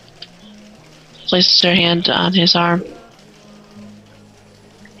Moss and places her hand on his arm.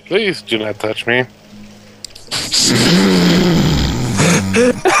 Please do not touch me.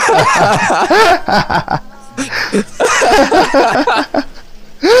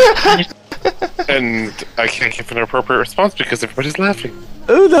 And I can't give an appropriate response because everybody's laughing.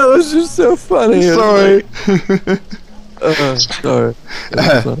 Oh, that was just so funny. Sorry.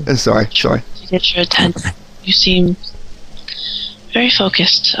 Sorry. Sorry. To get your attention, you seem very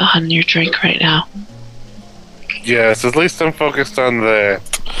focused on your drink right now. Yes, at least I'm focused on that.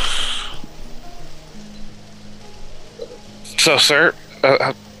 So, sir,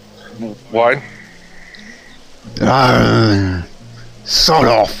 wine? Sod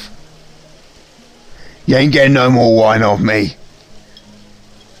off. You ain't getting no more wine off me.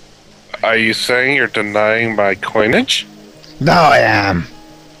 Are you saying you're denying my coinage? No, I am.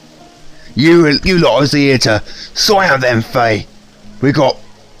 You lot was here to sort out them Fae. We got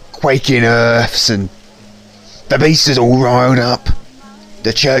quaking earths and the beast is all riled up.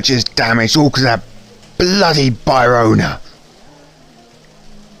 The church is damaged all because of that bloody Byrona.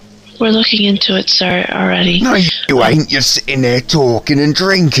 We're looking into it, sir, already. No, you ain't. You're sitting there talking and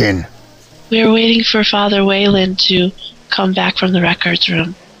drinking. We are waiting for Father Wayland to come back from the records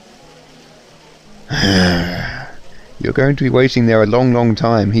room. You're going to be waiting there a long, long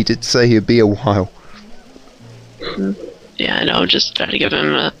time. He did say he'd be a while. Yeah, I know, I'm just trying to give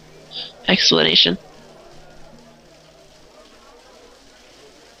him an explanation.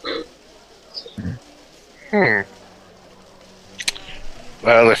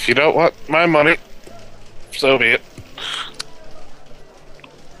 Well, if you don't want my money, so be it.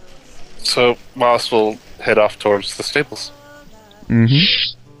 So, Moss will head off towards the stables.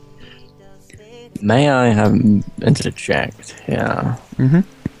 Mm-hmm. May I have interject? Yeah. Mm-hmm.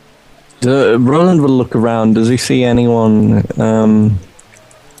 Roland will look around. Does he see anyone who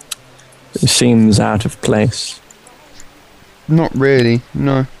seems out of place? Not really,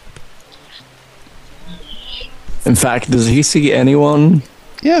 no. In fact, does he see anyone?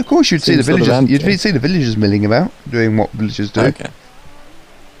 Yeah, of course you'd see the Seems sort of villagers. empty. You'd see the villagers milling about, doing what villagers do. Okay.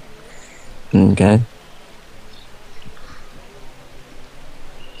 Okay.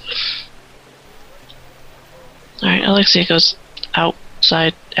 Alright, Alexia goes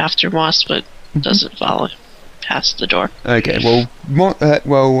outside after Moss, but doesn't follow him past the door. Okay,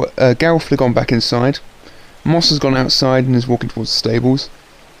 Gareth has gone back inside. Moss has gone outside and is walking towards the stables.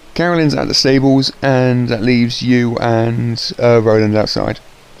 Carolyn's at the stables, and that leaves you and Roland outside.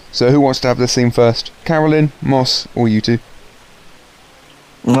 So who wants to have this scene first? Carolyn, Moss, or you two?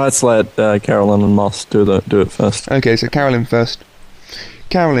 Let's let Carolyn and Moss do it first. Okay, so Carolyn first.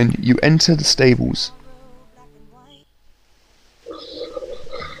 Carolyn, you enter the stables.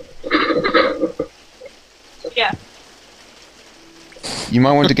 Yeah. You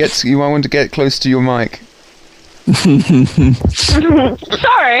might want to get close to your mic. Sorry.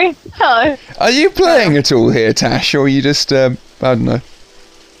 Hello. Are you playing at all here, Tash, or are you just I don't know,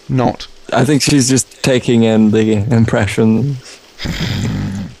 not? I think she's just taking in the impressions.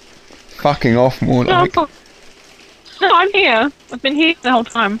 Fucking off more like. No, I'm here. I've been here the whole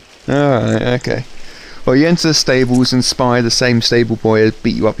time. Alright, okay. Well, you enter the stables and spy the same stable boy who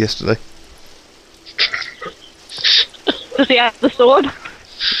beat you up yesterday. Does he have the sword?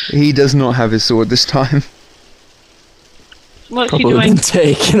 He does not have his sword this time. What's he Probably doing? been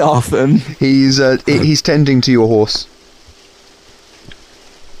taken off him. He's tending to your horse.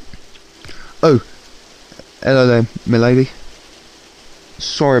 Oh, hello there, milady.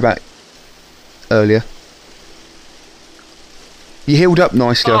 Sorry about earlier. You healed up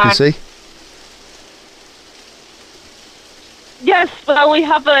nicely, I can see. Yes, but I only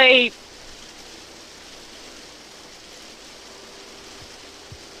have a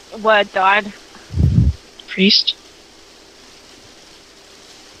word died. Priest.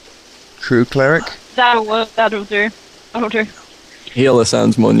 True cleric. That'll work. That'll do. That'll do. Healer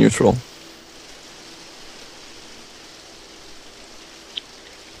sounds more neutral.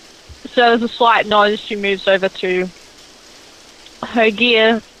 So there's a slight nod as she moves over to her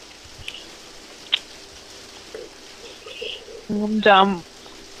gear. And,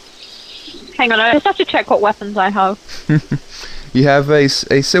 hang on, I just have to check what weapons I have. You have a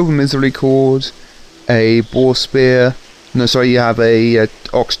silver misery cord, a boar spear. No, sorry, you have a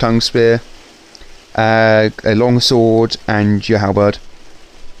ox tongue spear, a long sword, and your halberd.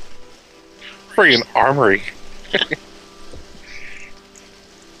 Friggin' armory.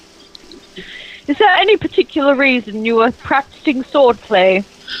 Is there any particular reason you were practicing swordplay?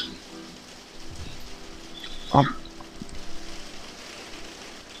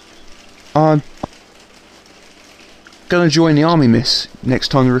 I'm gonna join the army, miss, next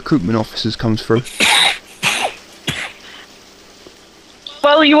time the recruitment officers comes through.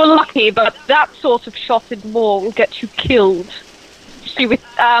 Well, you were lucky, but that sort of shot in war will get you killed. She with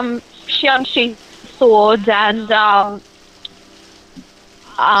she unsheathed sword and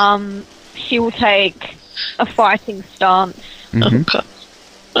she will take a fighting stance. Mm-hmm. Oh god.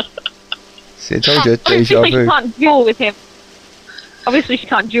 See, I told you, Obviously, deja she vu. can't duel with him. Obviously, she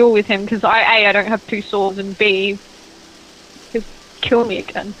can't duel with him because I don't have two swords, and B, he'll kill me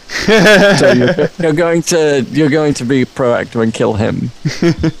again. So you're going to be proactive and kill him.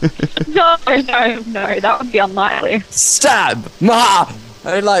 No, that would be unlikely. Stab! Ma!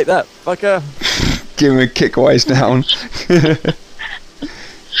 I don't like that, fucker. Give him a kick while he's down.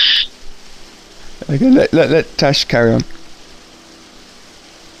 Okay, let Tash carry on.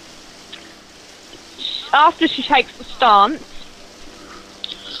 After she takes the stance,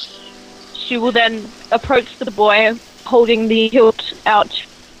 she will then approach the boy, holding the hilt out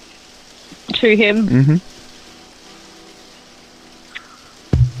to him. Mm-hmm.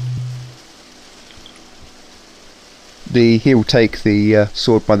 He'll take the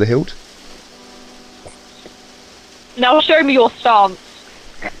sword by the hilt. Now show me your stance.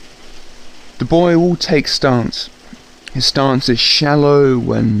 The boy will take stance. His stance is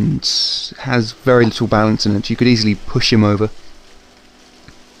shallow and has very little balance in it. You could easily push him over.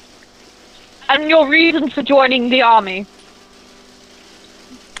 And your reason for joining the army?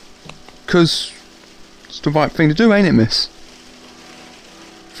 Because it's the right thing to do, ain't it, miss?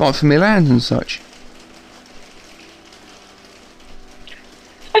 Fight for me land and such.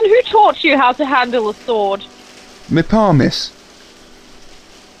 And who taught you how to handle a sword? Me pa, miss.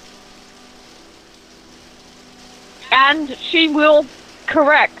 And she will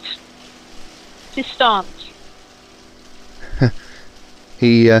correct his stance.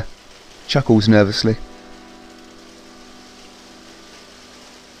 He chuckles nervously.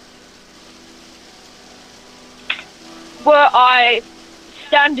 Were I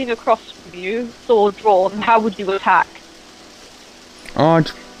standing across from you, sword drawn, how would you attack?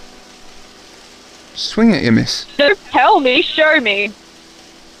 I'd swing at you, miss. Don't tell me, show me.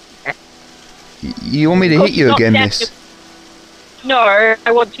 You want me to hit you Not again, dead, miss? just- No,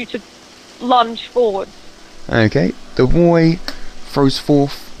 I want you to lunge forward. Okay, the boy throws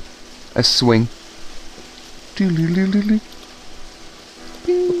forth a swing. Doo-doo-doo-doo-doo.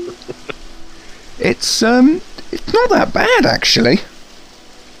 Bing. It's not that bad actually.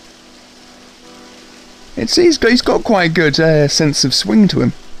 He's got quite a good sense of swing to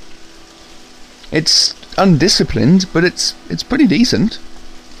him. It's undisciplined, but it's pretty decent.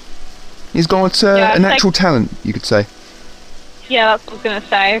 He's got Yeah, a natural talent, you could say. Yeah, that's what I was going to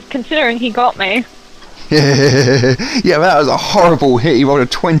say. Considering he got me. Yeah, that was a horrible hit. He rolled a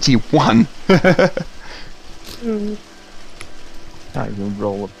 21. Mm. Can't even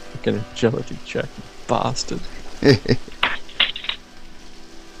roll a fucking agility check, you bastard.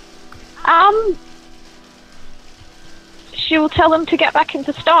 She will tell him to get back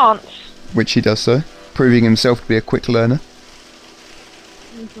into stance. Which he does so, proving himself to be a quick learner.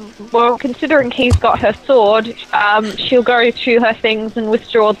 Well, considering he's got her sword, she'll go to her things and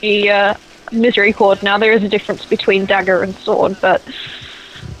withdraw the misery cord. Now, there is a difference between dagger and sword, but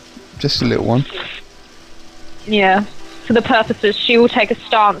Just a little one. yeah, for the purposes, she will take a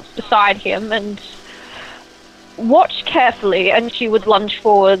stance beside him and watch carefully, and she would lunge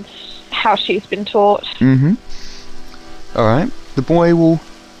forwards how she's been taught. Mm-hmm. Alright. The boy will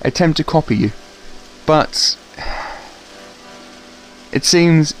attempt to copy you, but it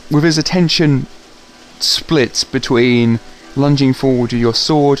seems with his attention split between lunging forward with your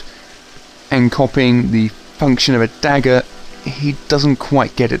sword and copying the function of a dagger, he doesn't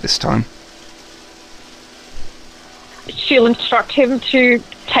quite get it this time. She'll instruct him to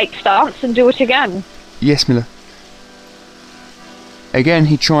take stance and do it again. Yes, Miller. Again,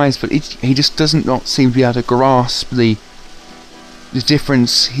 he tries, but he just doesn't not seem to be able to grasp the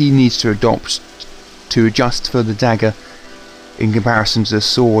difference he needs to adopt to adjust for the dagger in comparison to the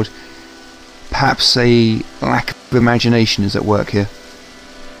sword. Perhaps a lack of imagination is at work here.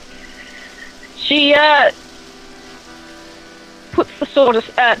 She puts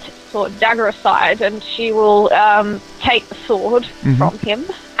the dagger aside, and she will take the sword from him,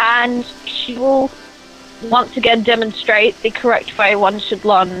 and she will once again demonstrate the correct way one should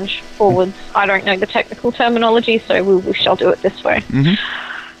lunge forwards. I don't know the technical terminology, so we shall do it this way. And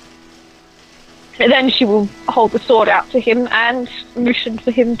then she will hold the sword out to him and motion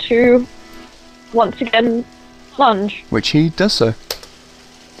for him to once again lunge. Which he does so.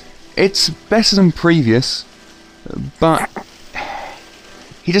 It's better than previous, but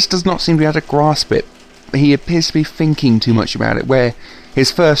he just does not seem to be able to grasp it. He appears to be thinking too much about it, where his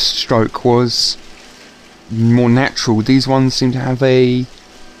first stroke was more natural. These ones seem to have a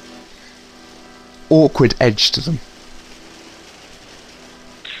awkward edge to them.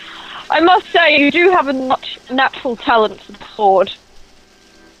 I must say, you do have a natural talent for the sword.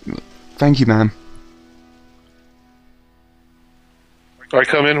 Thank you, ma'am. Do I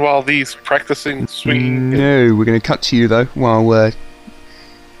come in while he's practicing swinging? No, we're going to cut to you though, while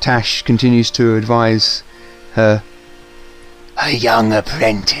Tash continues to advise her A young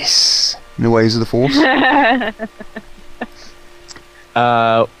apprentice. in the ways of the Force.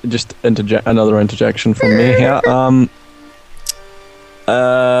 Just another interjection from me here.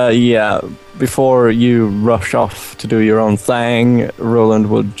 Yeah, before you rush off to do your own thing,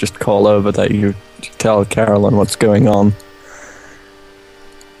 Roland would just call over that you tell Carolyn what's going on.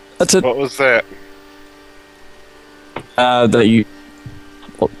 That's it. What was that? That you...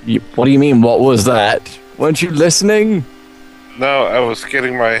 What do you mean, what was that? Weren't you listening? No, I was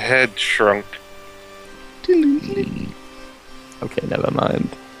getting my head shrunk. Okay, never mind.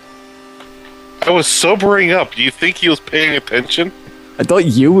 I was sobering up. Do you think he was paying attention? I thought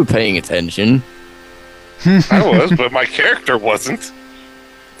you were paying attention. I was, but my character wasn't.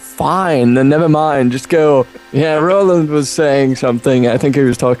 Fine, then never mind. Just go. Yeah, Roland was saying something. I think he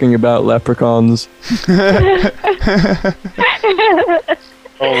was talking about leprechauns. I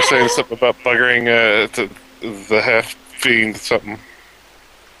was saying something about buggering the half-fiend something.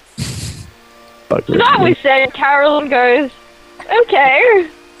 That we said, Carolyn goes, okay.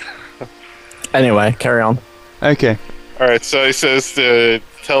 Anyway, carry on. Okay. Alright, so he says to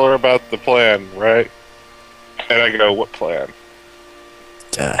tell her about the plan, right? And I go, what plan?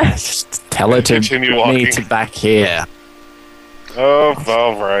 Just tell her to Continue bring me walking. to back here. Oh,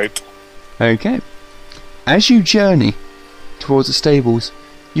 alright. Okay. As you journey towards the stables,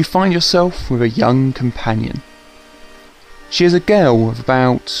 you find yourself with a young companion. She is a girl of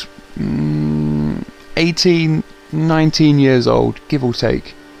about 18, 19 years old, give or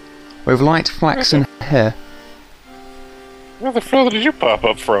take, with light flaxen hair. Where the fuck did you pop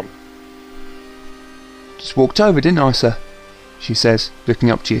up from? Just walked over, didn't I, sir? She says, looking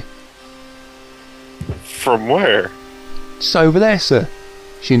up to you. From where? Just over there, sir.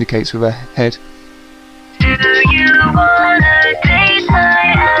 She indicates with her head.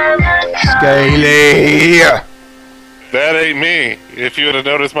 Scaly! That ain't me. If you would have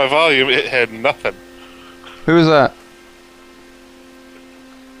noticed my volume, it had nothing. Who was that?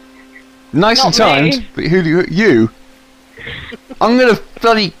 Nice Not and timed, me. but who you? I'm gonna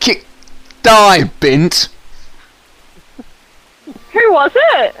bloody die, Bint. Who was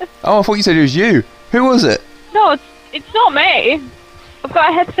it? Oh, I thought you said it was you. Who was it? No, it's not me. I've got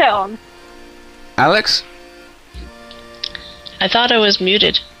a headset on. Alex? I thought I was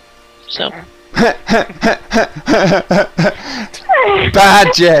muted. So,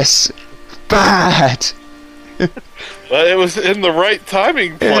 Bad, Jess. Bad. Well, it was in the right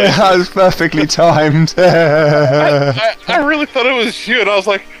timing place. Yeah, that was perfectly timed. I really thought it was you, and I was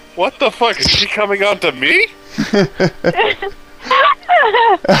like, what the fuck? Is she coming on to me?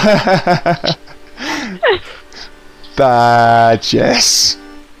 Bad, Jess.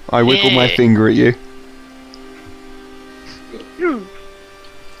 I wiggle my finger at you.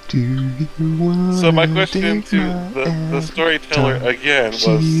 Do you want So my question to the storyteller again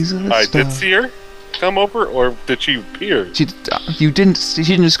was, I did see her come over, or did she appear? She didn't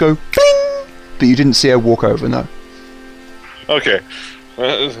just go bling, but you didn't see her walk over, no. Okay.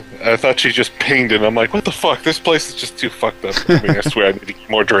 I thought she just pinged and I'm like, what the fuck? This place is just too fucked up. I mean, I swear I need to get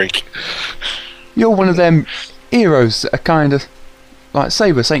more drink. You're one of them heroes that are kind of like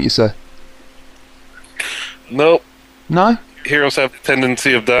Sabus, ain't you, sir? Nope. No? Heroes have a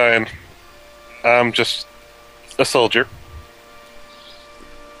tendency of dying. I'm just a soldier.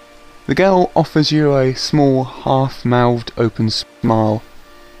 The girl offers you a small, half-mouthed, open smile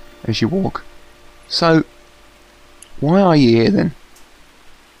as you walk. So, why are you here then?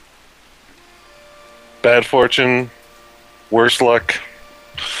 Bad fortune, worse luck.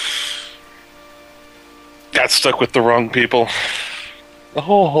 Got stuck with the wrong people. A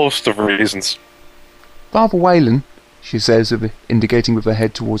whole host of reasons. Father Whalen, she says, indicating with her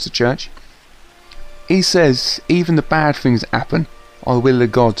head towards the church. He says even the bad things that happen are the will of the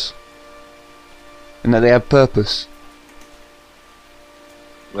gods, and that they have purpose.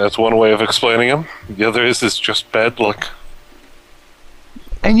 That's one way of explaining them. The other is just bad luck.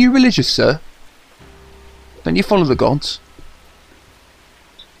 Ain't you religious, sir? Don't you follow the gods?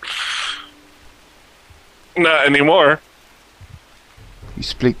 Not anymore. You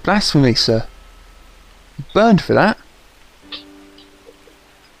speak blasphemy, sir. You're burned for that.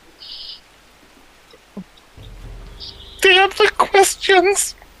 Damn the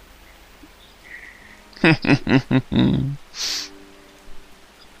questions!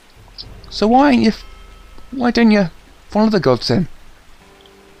 So why don't you follow the gods then?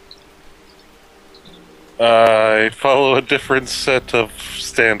 I follow a different set of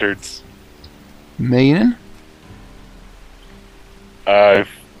standards. Meaning? I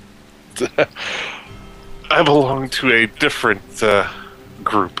belong to a different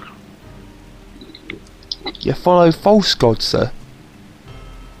group. You follow false gods, sir.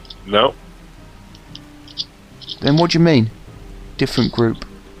 No. Then what do you mean? Different group.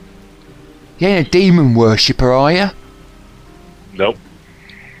 You ain't a demon worshipper, are you? Nope.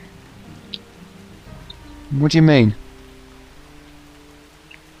 What do you mean?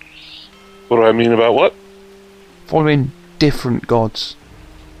 What do I mean about what? Following different gods.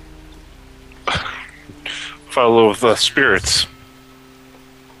 Follow the spirits.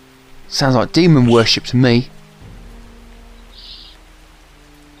 Sounds like demon worship to me.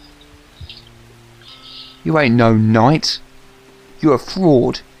 You ain't no knight. You're a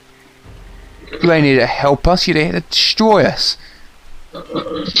fraud. You ain't here to help us, you're here to destroy us.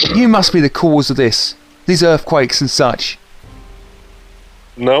 You must be the cause of this. These earthquakes and such.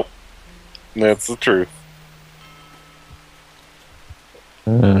 Nope. That's the truth.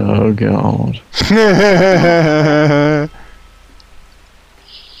 Oh god.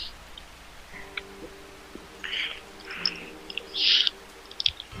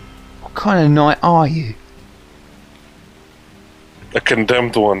 What kind of knight are you? A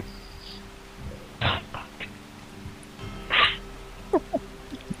condemned one.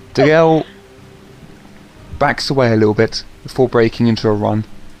 The girl backs away a little bit before breaking into a run.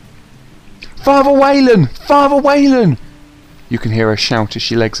 Father Whalen! Father Whalen! You can hear her shout as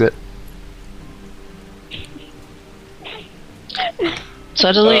she legs it.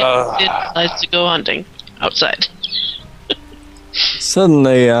 Suddenly, it decides to go hunting outside.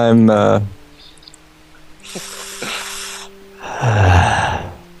 Suddenly, I'm.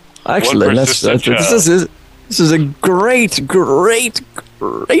 Actually, One let's. persistent This is a great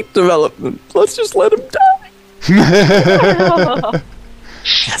development. Let's just let him die.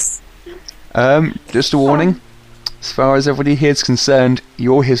 Yes. Just a warning. As far as everybody here is concerned,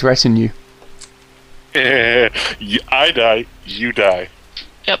 you're his retinue. I die, you die.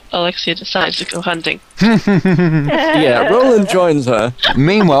 Yep, Alexia decides to go hunting. Yeah, Roland joins her.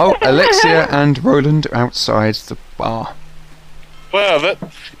 Meanwhile, Alexia and Roland are outside the bar. Wow, that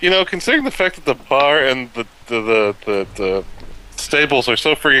considering the fact that the bar and the stables are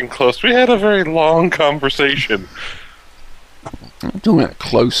so freaking close, we had a very long conversation. I'm talking that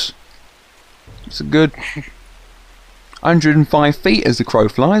close. It's a good 105 feet as the crow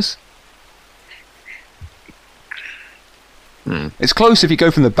flies. It's close if you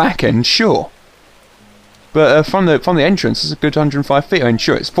go from the back end, sure. But from the entrance, it's a good 105 feet. I mean,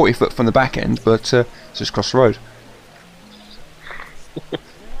 sure, it's 40 foot from the back end, but it's just across the road.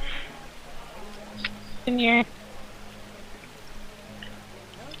 Yeah.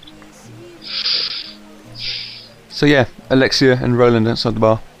 So yeah, Alexia and Roland outside the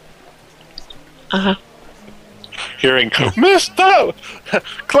bar. Uh-huh. Hearing, Mr.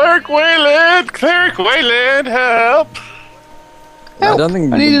 Cleric Wayland, help! I don't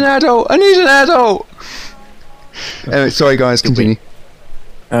think I need an adult! I need an adult! Anyway, sorry guys, continue.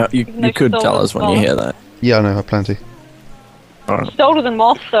 you could tell us when you hear that. Yeah, I know, I have plenty. It's older than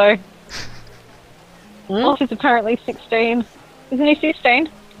Moss, though. Moss is apparently 16. Isn't he sustained?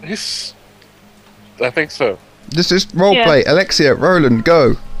 He's... I think so. This is roleplay. Alexia, Roland,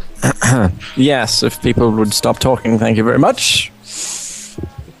 go. Yes, if people would stop talking, thank you very much.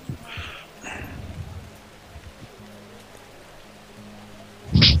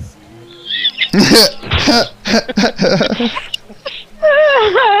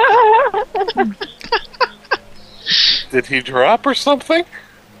 Did he drop or something?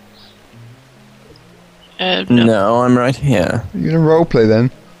 No. No, I'm right here. You're gonna roleplay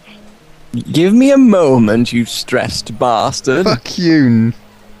then? Give me a moment, you stressed bastard. Fuck you.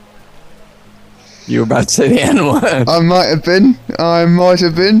 You were about to say the N-word. I might have been. I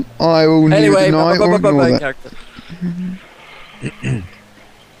will neither Anyway, deny or ignore that. character.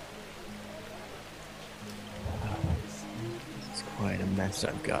 It's quite a mess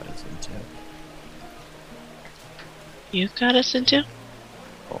I've got us into. You got us into?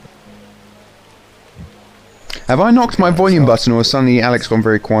 Have I knocked my volume button or has suddenly Alex gone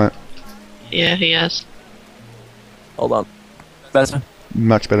very quiet? Yeah, he has. Hold on. Better?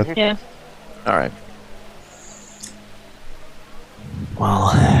 Much better. Yeah. Alright.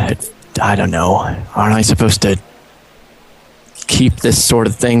 Well, I don't know. Aren't I supposed to keep this sort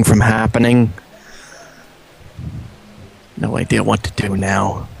of thing from happening? No idea what to do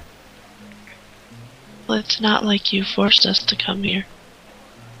now. Well, it's not like you forced us to come here.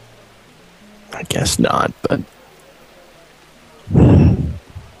 I guess not, but...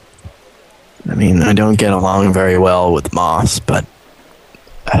 I mean, I don't get along very well with Moss, but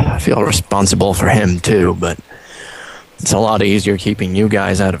I feel responsible for him too, but it's a lot easier keeping you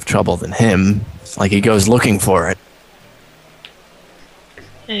guys out of trouble than him. It's like he goes looking for it.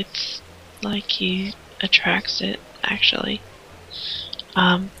 It's like he attracts it, actually.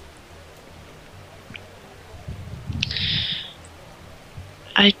 I'm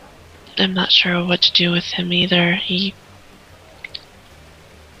not sure what to do with him either.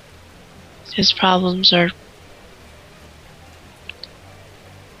 His problems are...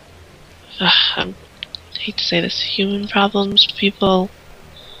 I hate to say this, human problems. People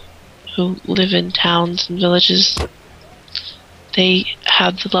who live in towns and villages, they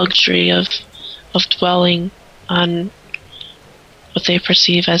have the luxury of dwelling on what they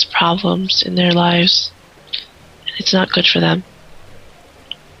perceive as problems in their lives. And it's not good for them.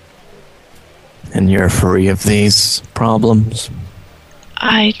 And you're free of these problems?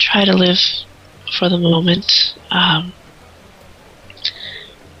 I try to live for the moment. I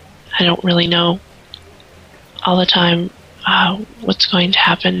don't really know all the time what's going to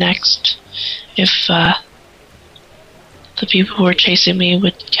happen next. If the people who are chasing me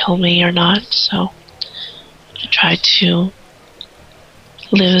would kill me or not. So I tried to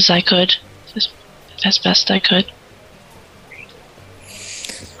live as I could, as best I could.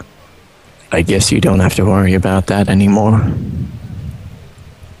 I guess you don't have to worry about that anymore.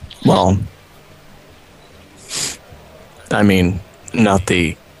 Well, I mean, not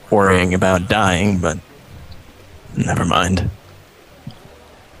the worrying about dying, but never mind.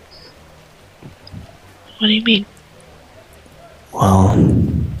 What do you mean? Well,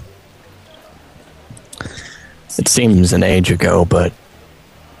 it seems an age ago, but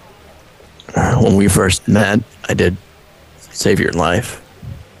when we first met, I did save your life.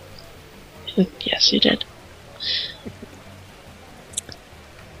 Yes, you did.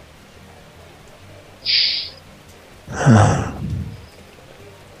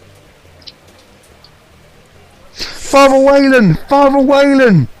 Father Whalen! Father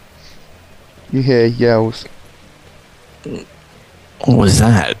Whalen! You hear yells. What was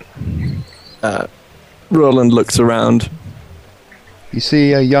that? Roland looks around. You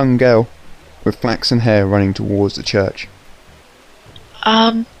see a young girl with flaxen hair running towards the church.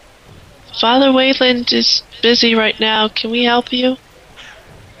 Father Wayland is busy right now. Can we help you?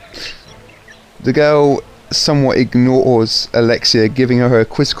 The girl somewhat ignores Alexia, giving her a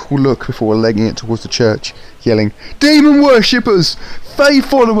quizzical look before legging it towards the church, yelling, "Demon worshippers! Fae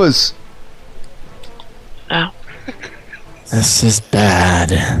followers!" Oh. This is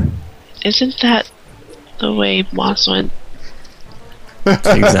bad. Isn't that the way Moss went? That's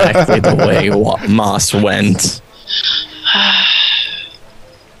exactly the way Moss went.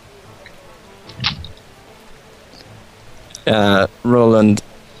 Roland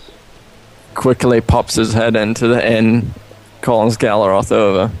quickly pops his head into the inn, calls Galaroth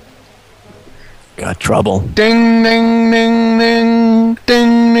over. Got trouble. Ding ding ding ding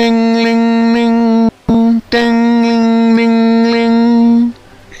ding ding ding ding ding ding ding ding.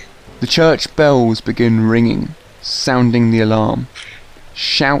 The church bells begin ringing, sounding the alarm.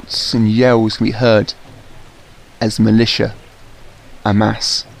 Shouts and yells we heard as militia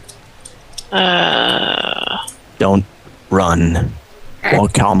amass. Don't run.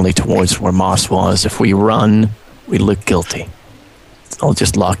 Walk calmly towards where Moss was. If we run, we look guilty. They'll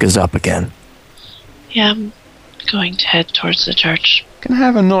just lock us up again. Yeah, I'm going to head towards the church. Can I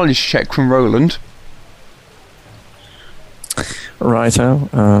have a knowledge check from Roland? Righto.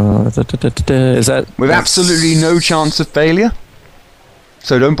 Is that... With absolutely no chance of failure.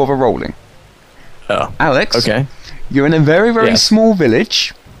 So don't bother rolling. Oh. Alex, Okay. you're in a very, very Yes. small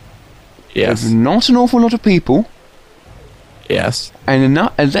village. Yes. With not an awful lot of people. Yes.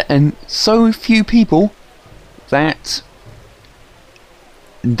 And so few people that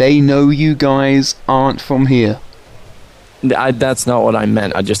they know you guys aren't from here. That's not what I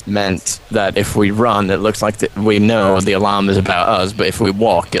meant. I just meant that if we run, it looks like we know the alarm is about us, but if we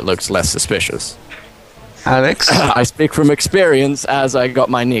walk, it looks less suspicious. Alex? I speak from experience as I got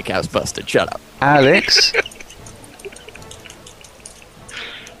my kneecaps busted. Shut up. Alex?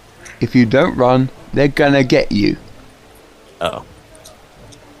 If you don't run, they're gonna get you. Oh.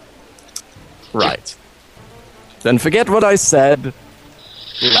 Right. Then forget what I said.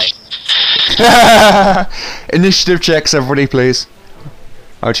 Right. Initiative checks, everybody, please.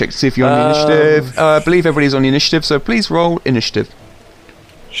 I'll check to see if you're on the initiative. I believe everybody's on the initiative, so please roll initiative.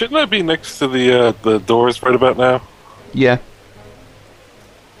 Shouldn't I be next to the doors right about now? Yeah.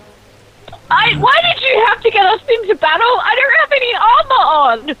 Why did you have to get us into battle? I don't have any armor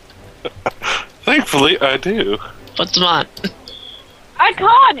on! Thankfully, I do. Put them on. I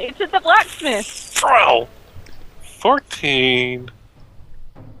can't, it's at the blacksmith. Bro! 14.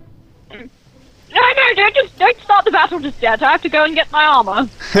 No, don't start the battle just yet. I have to go and get my armor.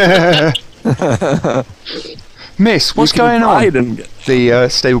 Miss, what's going on? The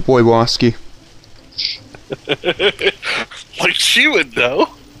stable boy will ask you. Like she would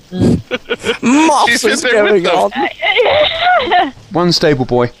know. Moss She's is in there with going them. on. One stable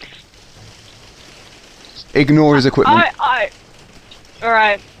boy. Ignore his equipment.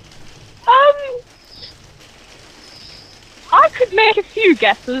 Alright. I could make a few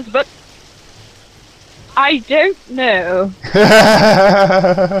guesses, but I don't know.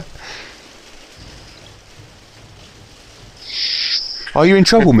 Are you in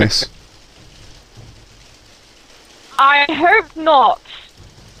trouble, miss? I hope not.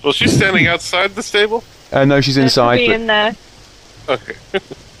 Well, she's standing outside the stable? No, she's inside. Be But in there. Okay.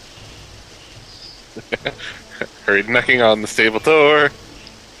 Hurried knocking on the stable door.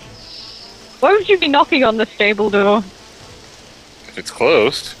 Why would you be knocking on the stable door? If it's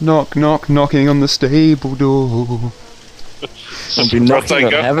closed. Knock, knock, knocking on the stable door. I'll be knocking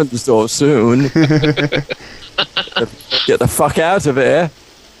on heaven's door soon. Get the fuck out of here.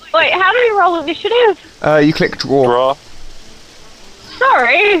 Wait, how do we roll initiative? You click draw.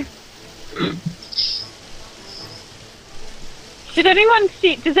 Sorry. Does everyone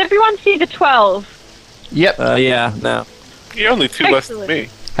see the 12? Yep. Yeah, no. You're only two less than me.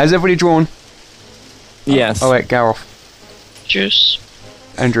 Has everybody drawn? Yes. Oh wait, Gareth. Juice.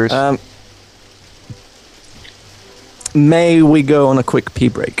 Andrews. May we go on a quick pee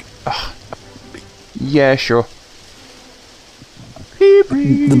break? Yeah, sure.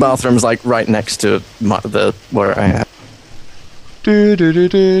 The bathroom's like right next to where I am. Hey!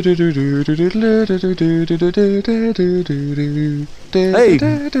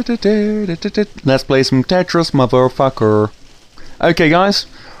 Let's play some Tetris, motherfucker. Okay, guys.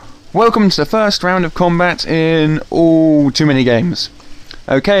 Welcome to the first round of combat in too many games.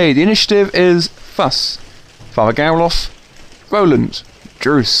 Okay, the initiative is Fuss, Father Garloff, Roland,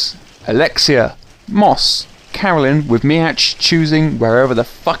 Druce, Alexia, Moss, Carolyn, with Miach choosing wherever the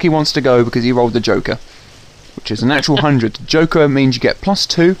fuck he wants to go because he rolled the Joker, which is a natural 100. Joker means you get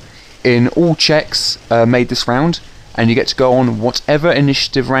 +2 in all checks made this round, and you get to go on whatever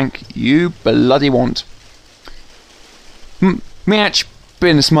initiative rank you bloody want. Miach,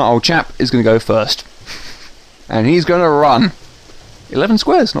 being a smart old chap, is going to go first. And he's going to run. 11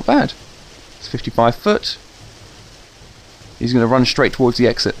 squares, not bad. It's 55 foot. He's going to run straight towards the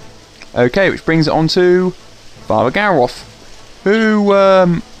exit. Okay, which brings it on to Father Garroff, who,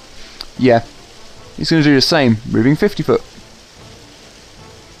 yeah, he's going to do the same, moving 50 foot.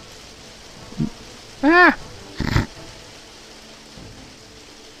 Ah!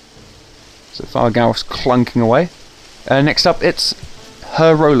 So Father Garroff's clunking away. Next up, it's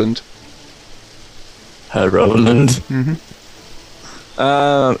Her Roland. Her Roland. Mm-hmm.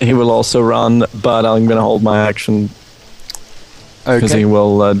 He will also run, but I'm going to hold my action because he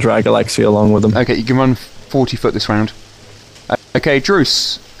will drag Alexia along with him. Okay, you can run 40 foot this round. Okay,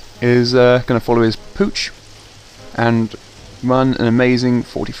 Druce is going to follow his pooch and run an amazing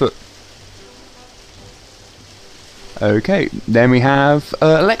 40 foot. Okay, then we have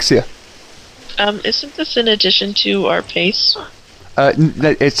Alexia. Isn't this in addition to our pace?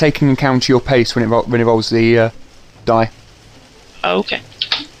 It's taking account your pace when it rolls the die. Oh, okay.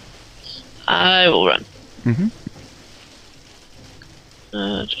 I will run. Mm-hmm.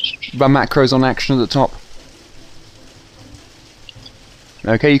 Run macros on action at the top.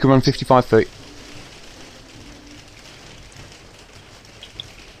 Okay, you can run 55 feet.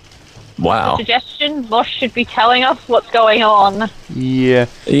 Wow. Suggestion: Moss should be telling us what's going on. Yeah.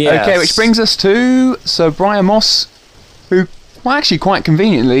 Yes. Okay, which brings us to Briar Moss, who, well, actually, quite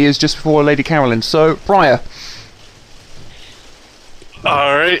conveniently, is just before Lady Carolyn. So, Briar.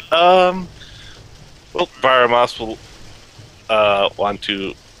 Alright, well, Baramos will want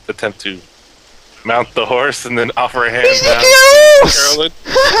to attempt to mount the horse and then offer a hand down to Carolyn.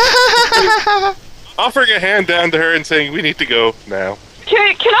 Offering a hand down to her and saying, we need to go now.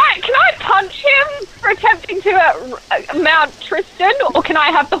 Can I punch him for attempting to mount Tristan, or can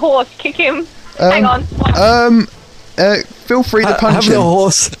I have the horse kick him? Hang on. Feel free to punch have him. the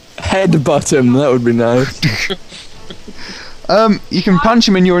horse headbutt him. That would be nice. You can punch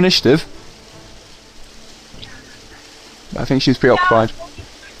him in your initiative. I think she's preoccupied.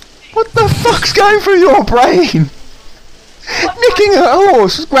 What the fuck's going through your brain? Nicking a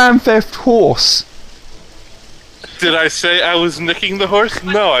horse, grand theft horse. Did I say I was nicking the horse?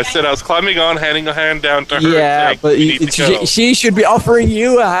 No, I said I was climbing on, handing a hand down to her. Yeah, saying, but "We need to go." she should be offering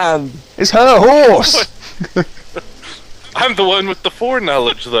you a hand. It's her horse. I'm the one with the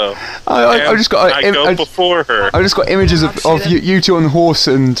foreknowledge, though. I just got. I go before her. I just got images of you two on the horse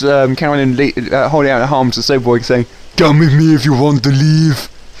and Carolyn holding out her arms to Save Boy saying, "Come with me if you want to leave."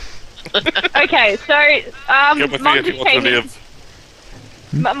 Okay, so Come with me if you want to live.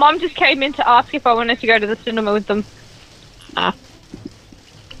 Mom just came in to ask if I wanted to go to the cinema with them. Aww.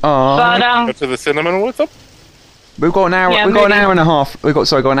 But Go to the cinnamon with them? We've got an hour. Yeah, we've got an maybe. hour and a half.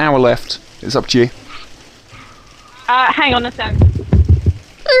 Got an hour left. It's up to you. hang on a sec.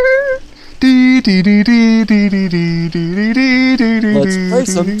 Let's play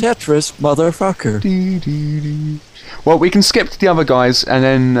some Tetris, motherfucker. Well, we can skip to the other guys and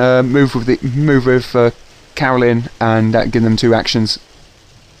then move with Carolyn and give them 2 actions.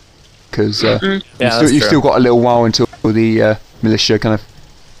 Because you've still got a little while until the militia kind of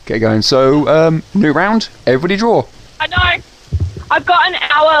get going. So, new round, everybody draw. I know. I've got an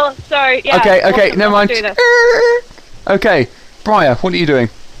hour, so yeah. Okay, awesome, never mind. let's do this. Okay, Briar, what are you doing?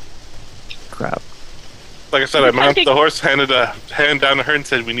 Crap. Like I said, I mounted the horse, handed a hand down to her and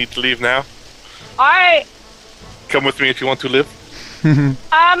said, we need to leave now. Come with me if you want to live.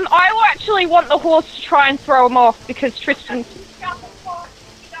 I will actually want the horse to try and throw him off because Tristan's...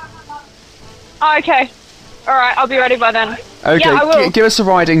 Oh, okay. Alright, I'll be ready by then. Okay, yeah, I will. Give us a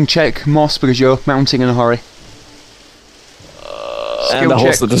riding check, Moss, because you're mounting in a hurry. And the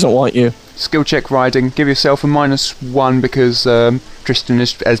horse that doesn't want you. Skill check riding. Give yourself a -1 because Tristan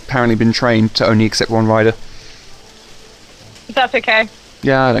has apparently been trained to only accept 1 rider. If that's okay.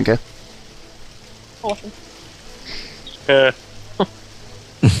 Yeah, I don't care. Awesome.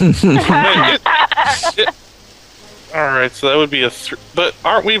 Alright, so that would be a... But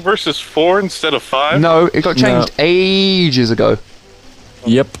aren't we versus 4 instead of 5? No, it got changed ages ago.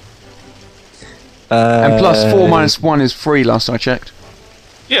 Yep. And plus 4 -1 is 3 last I checked.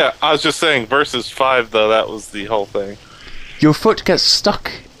 Yeah, I was just saying versus 5, though. That was the whole thing. Your foot gets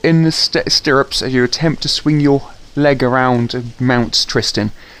stuck in the stirrups as you attempt to swing your leg around and mount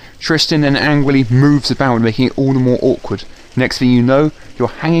Tristan. Tristan then angrily moves about, making it all the more awkward. Next thing you know,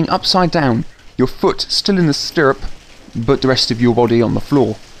 you're hanging upside down, your foot still in the stirrup, but the rest of your body on the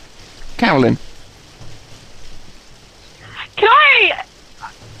floor. Carolyn. Can I...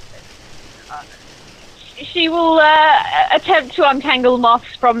 She will attempt to untangle Moss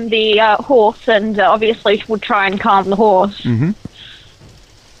from the horse and obviously will try and calm the horse. Mm-hmm.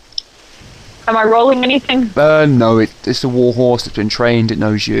 Am I rolling anything? No, it's a war horse that's been trained, it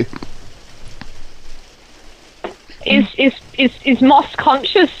knows you. Is Moss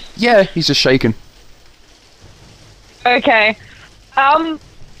conscious? Yeah, he's just shaken. Okay.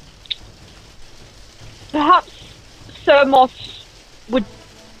 Perhaps Sir Moss would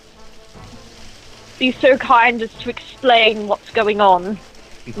be so kind as to explain what's going on,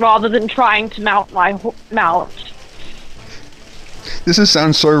 rather than trying to mount my mount. This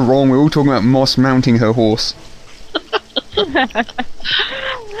sounds so wrong. We're all talking about Moss mounting her horse.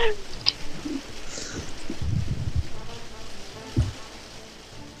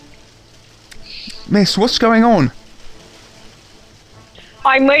 Miss, what's going on?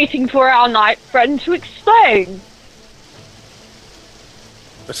 I'm waiting for our knight friend to explain.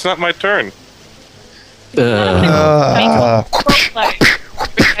 It's not my turn.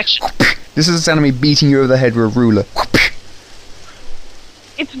 Action. This is the sound of me beating you over the head with a ruler.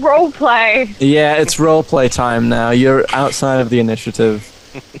 It's roleplay. Yeah, it's roleplay time now. You're outside of the initiative.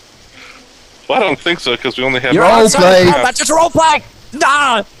 Well, I don't think so, because we only have... You're outside of combat, just roleplay!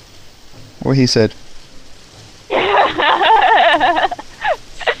 Nah! What he said.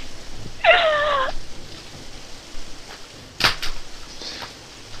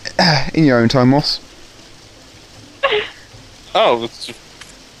 In your own time, Moss. Oh, it's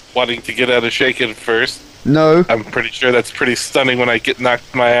wanting to get out of shaken first. No. I'm pretty sure that's pretty stunning when I get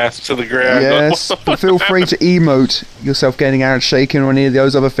knocked my ass to the ground. Yes, but feel free to emote yourself getting out of shaking or any of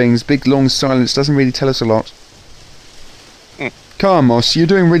those other things. Big long silence doesn't really tell us a lot. Come on, Moss, you're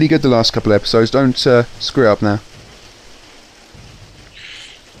doing really good the last couple of episodes. Don't screw up now.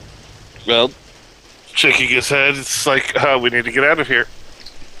 Well, shaking his head, it's like, we need to get out of here.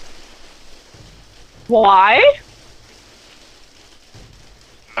 Why?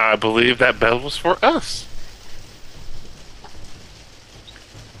 I believe that bell was for us.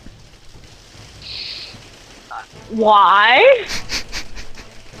 Why?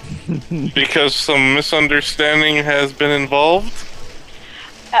 Because some misunderstanding has been involved.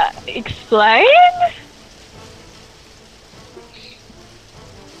 Explain?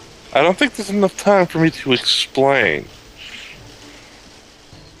 I don't think there's enough time for me to explain.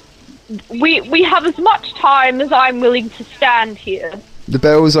 We have as much time as I'm willing to stand here. The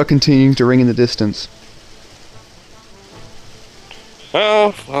bells are continuing to ring in the distance.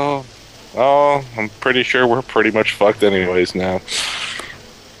 Oh, I'm pretty sure we're pretty much fucked anyways now.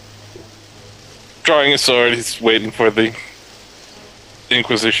 Drawing a sword, he's waiting for the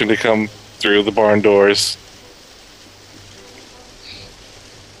Inquisition to come through the barn doors.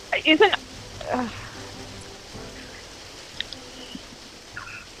 Isn't...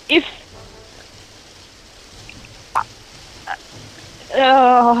 if...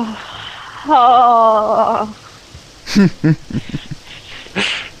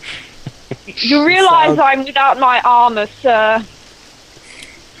 You realize I'm without my armor, sir?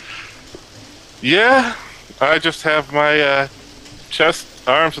 Yeah, I just have my chest,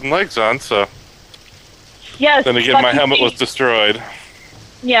 arms, and legs on, so... Yes. Then again, my helmet was destroyed.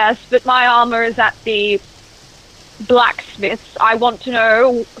 Yes, but my armor is at the blacksmith's. I want to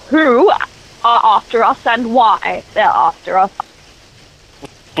know who are after us and why they're after us.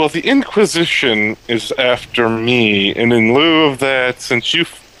 Well, the Inquisition is after me, and in lieu of that, since you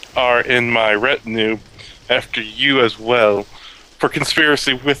are in my retinue, after you as well, for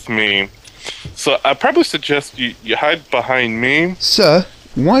conspiracy with me. So I probably suggest you hide behind me. Sir,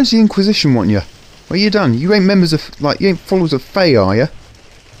 why does the Inquisition want you? What you done? You ain't members of, you ain't followers of Fae, are you?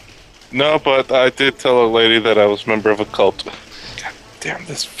 No, but I did tell a lady that I was a member of a cult. God damn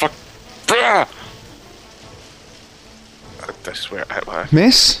this fuck. Ah! I swear, I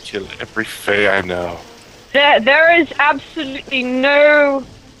Miss? kill every Fae I know. There is absolutely no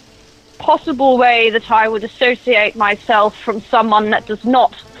possible way that I would associate myself from someone that does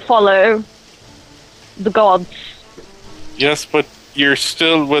not follow the gods. Yes, but you're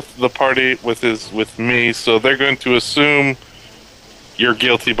still with the party with me, so they're going to assume you're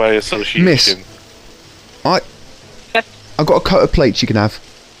guilty by association. Miss, I've got a coat of plates you can have.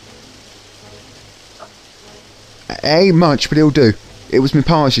 It ain't much, but it'll do. It was my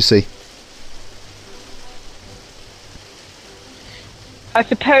pa's, you see. I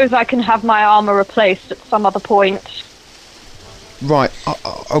suppose I can have my armor replaced at some other point. Right,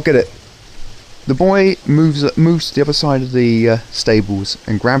 I'll get it. The boy moves to the other side of the stables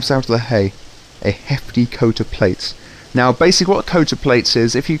and grabs out of the hay a hefty coat of plates. Now, basically what a coat of plates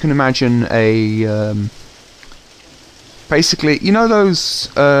is, if you can imagine a... basically, you know those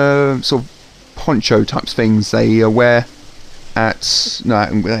sort of poncho types things they wear at... No,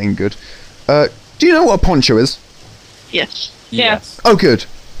 that ain't good. Do you know what a poncho is? Yes. Yes. Oh, good.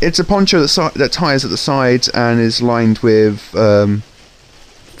 It's a poncho that ties at the sides and is lined with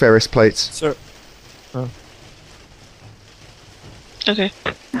ferrous plates. Sir. Okay.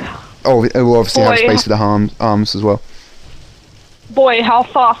 Oh, it will obviously have Boy. space for the arms as well. Boy, how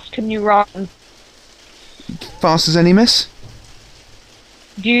fast can you run? Fast as any, miss?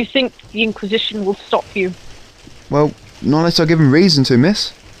 Do you think the Inquisition will stop you? Well, not unless I give them reason to,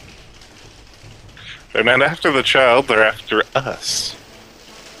 miss. They're not after the child, they're after us.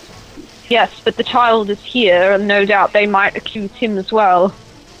 Yes, but the child is here, and no doubt they might accuse him as well.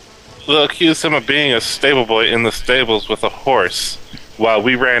 They'll accuse him of being a stable boy in the stables with a horse, while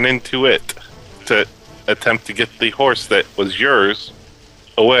we ran into it to attempt to get the horse that was yours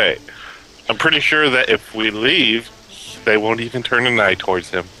away. I'm pretty sure that if we leave, they won't even turn an eye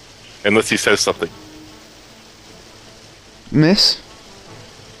towards him, unless he says something. Miss?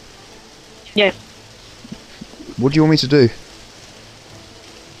 Yes. What do you want me to do?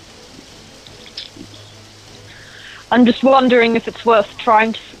 I'm just wondering if it's worth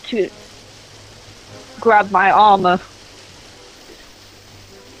trying to grab my armor.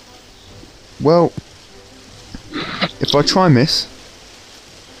 Well, if I try, miss,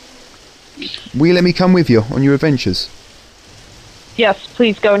 will you let me come with you on your adventures? Yes,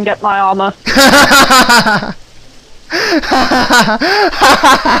 please go and get my armor.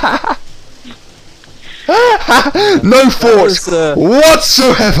 No force was,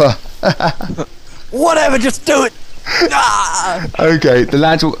 whatsoever. Whatever, just do it. Ah! Okay, the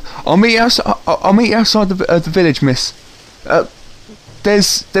lads will. I'll meet you outside. I'll meet you outside the village, miss.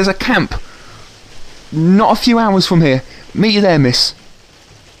 There's a camp. Not a few hours from here. Meet you there, miss.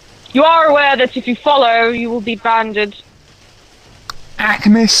 You are aware that if you follow, you will be branded. Ack,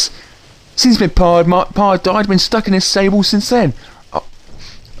 miss. Since my pa died, been stuck in his stable since then.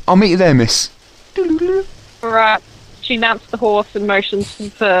 I'll meet you there, miss. Right. She mounts the horse and motions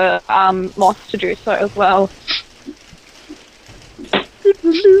for Moss to do so as well.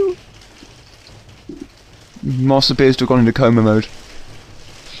 Moss appears to have gone into coma mode.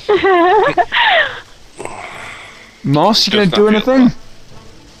 Moss, you gonna Just do not feel anything?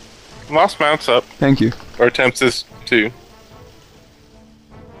 Moss mounts up, Thank you. or attempts this to.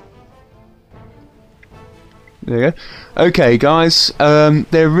 There you go. Okay, guys.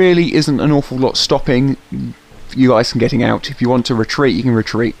 There really isn't an awful lot stopping you guys from getting out. If you want to retreat, you can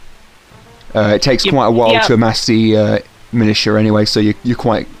retreat. It takes quite a while to amass the militia anyway, so you're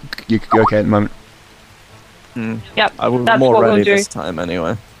okay at the moment. Yep, I was that's more what we'll ready do. this time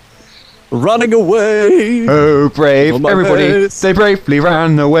anyway. Running away! Oh, brave On my everybody! face. They bravely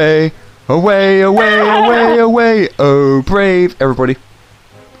ran away, away, away, away, away. Oh, brave everybody!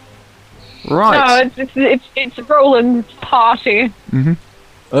 Right. No, it's Roland's party.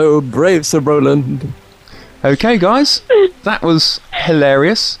 Oh, brave Sir Roland. Okay, guys, that was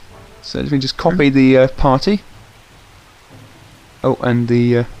hilarious. So let me just copy the party. Oh, and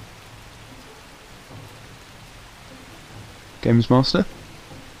the Games Master.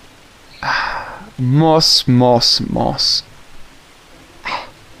 Moss.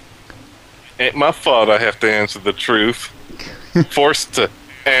 Ain't my fault I have to answer the truth. Forced to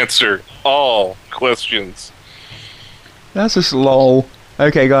answer all questions. That's just lol.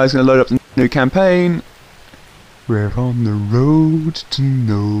 Okay, guys, gonna load up the new campaign. We're on the road to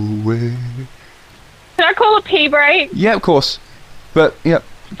nowhere. Can I call a pee break Yeah, of course. But, yep.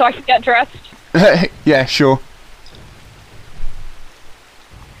 so I can get dressed? Yeah, sure.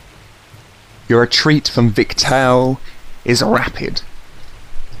 Your retreat from Viktal is rapid.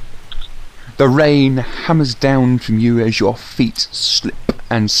 The rain hammers down from you as your feet slip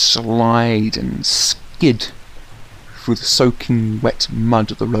and slide and skid through the soaking wet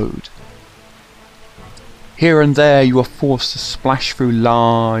mud of the road. Here and there you are forced to splash through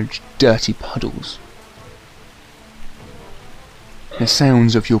large, dirty puddles. The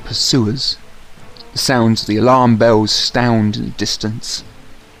sounds of your pursuers, the sounds of the alarm bells sound in the distance.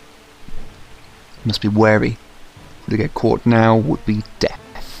 You must be wary, for to get caught now would be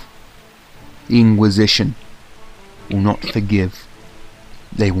death. The Inquisition will not forgive.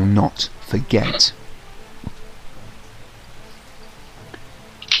 They will not forget.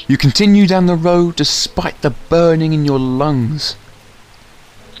 You continue down the road despite the burning in your lungs,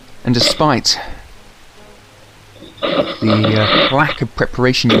 and despite the lack of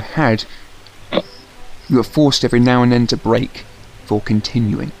preparation you had. You are forced every now and then to break before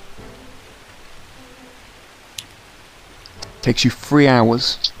continuing. Takes you 3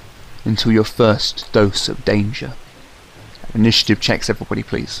 hours until your first dose of danger. Initiative checks, everybody,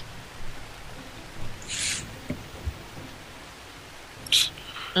 please.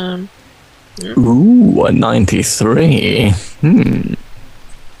 Ooh, a 93.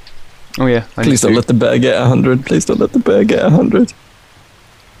 Oh yeah. Please don't let the bear get 100. Please don't let the bear get 100.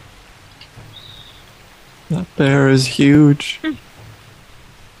 That bear is huge.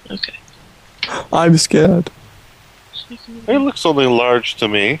 Okay. I'm scared. It looks only large to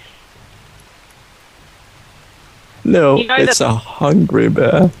me. No, You know it's that- a hungry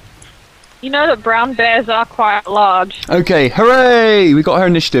bear. You know that brown bears are quite large. Okay, hooray! We got her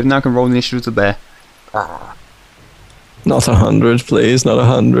initiative. Now I can roll the initiative with the bear. Not 100, please. Not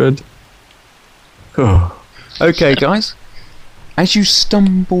 100. Oh. Okay, guys. As you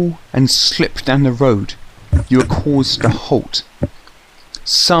stumble and slip down the road, you are caused to halt.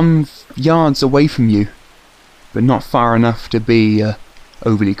 Some yards away from you, but not far enough to be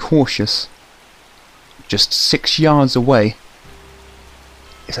overly cautious. Just 6 yards away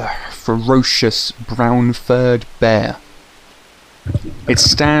is a ferocious brown-furred bear It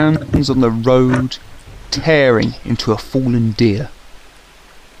stands on the road, tearing into a fallen deer.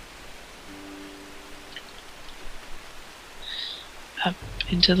 Up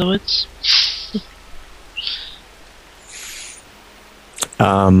into the woods.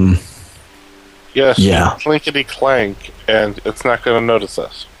 Yes, Yeah. clinkety clank, and it's not going to notice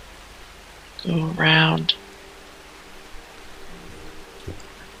us. Go around.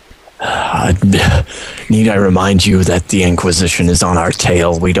 Need I remind you that the Inquisition is on our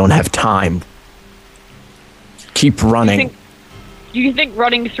tail? We don't have time. Keep running. Do you think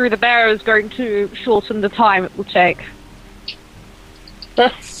running through the bear is going to shorten the time it will take?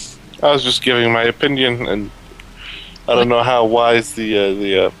 I was just giving my opinion, and I don't know how wise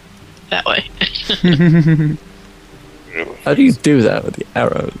the That way. How do you do that with the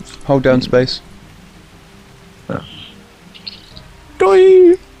arrows? Hold down space.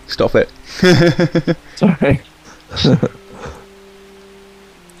 Doi! Stop it. Sorry.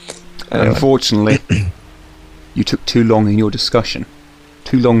 And unfortunately, you took too long in your discussion.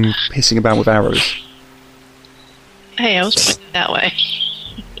 Too long pissing about with arrows. Hey, I was pointing that way.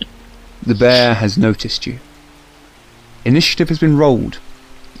 The bear has noticed you. Initiative has been rolled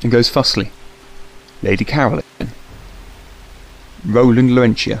and goes fussily. Lady Caroline, Roland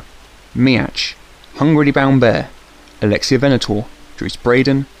Laurentia, Miach, Hungrily Bound Bear, Alexia Venator, Druce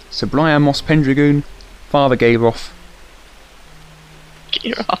Braden, Sublime Moss Pendragoon, Father Gayroth. Get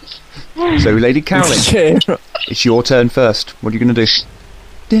your off. So, Lady Caroline, it's your turn first. What are you going to do?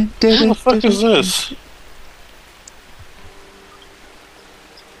 What the fuck is this?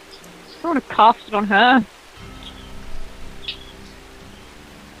 I want to cast it on her.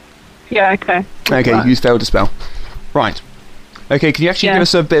 Yeah, okay. Okay, Right. you failed a spell. Right. Okay, can you actually Yeah. give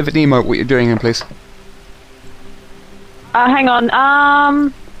us a bit of an emote what you're doing here, please? Hang on.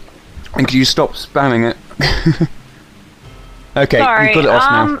 And could you stop spamming it? Okay, Sorry. you've got it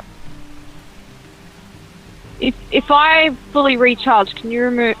off now. If I fully recharge, can you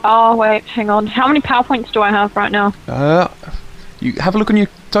remove? Oh wait, hang on. How many power points do I have right now? You have a look on your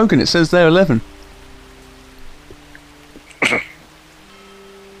token. It says there 11.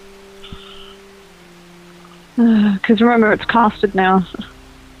 Because remember, it's casted now.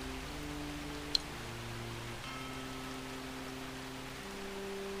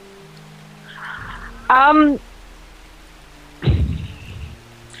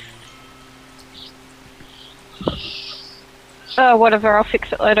 Whatever, I'll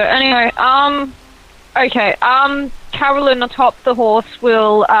fix it later. Anyway, okay, Carolyn atop the horse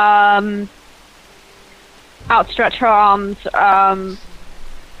will, outstretch her arms,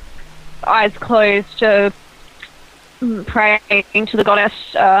 eyes closed, praying to the goddess.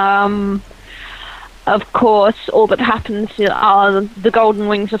 Of course, all that happens are the golden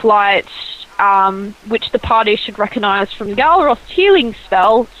wings of light, which the party should recognize from Galroth's healing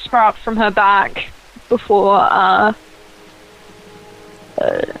spell, sprout from her back before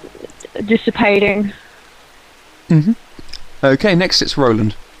dissipating. Okay, next it's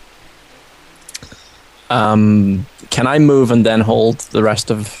Roland. Can I move and then hold the rest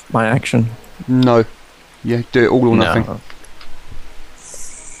of my action? No. Yeah, do it all or nothing.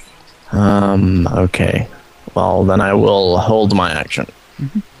 Okay. Well, then I will hold my action.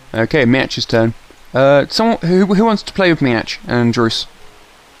 Okay, Miach's turn. Someone who wants to play with Miach and Druce?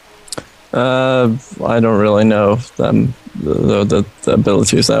 I don't really know them, the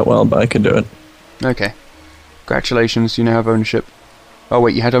abilities that well, but I could do it. Okay. Congratulations, you now have ownership. Oh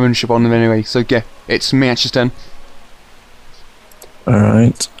wait, you had ownership on them anyway, so yeah, it's Miach's turn.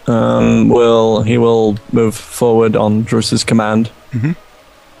 Alright. He will move forward on Druce's command.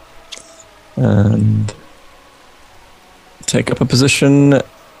 And take up a position at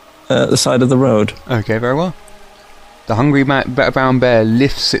the side of the road. Okay, very well. The hungry bound bear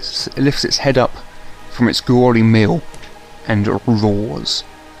lifts its head up from its gory meal and roars.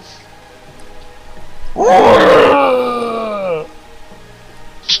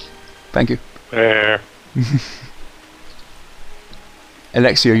 Thank you. There.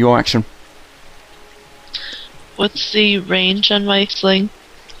 Alexia, your action. What's the range on my sling?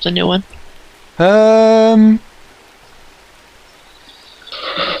 The new one?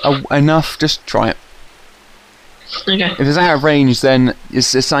 Enough, just try it. Okay. If it's out of range, then it's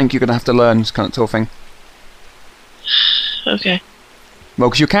something you're going to have to learn, kind of sort of thing. Okay. Well,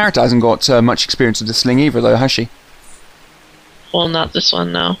 because your character hasn't got much experience with the sling either, though, has she? Well, not this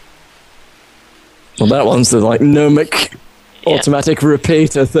one, no. Well, that one's the gnomic automatic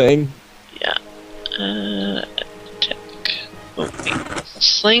repeater thing. Yeah. Attack. Oh, wait.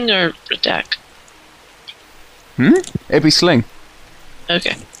 Sling or attack? It'd be sling.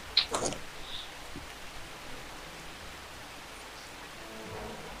 Okay.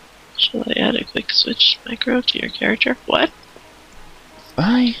 Shall I add a quick switch micro to your character? What?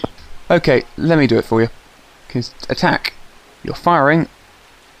 Okay, let me do it for you. Because attack. You're firing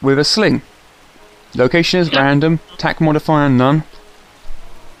with a sling. Location is random. Attack modifier none.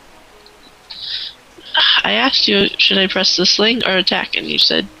 I asked you, should I press the sling or attack? And you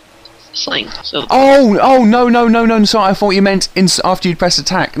said sling. So. Oh, no. Sorry, I thought you meant after you'd press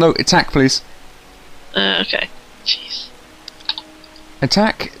attack. No, attack, please. Okay. Jeez.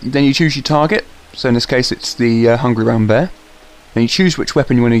 Attack, then you choose your target. So in this case, it's the hungry round bear. Then you choose which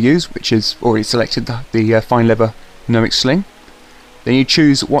weapon you want to use, which is already selected, the fine leather gnomic sling. Then you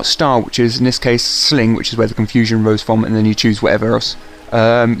choose what style, which is in this case sling, which is where the confusion rose from, and then you choose whatever else.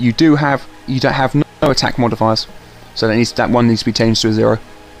 You don't have no attack modifiers, so that one needs to be changed to a 0.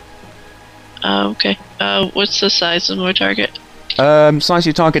 Okay. What's the size of my target? Size of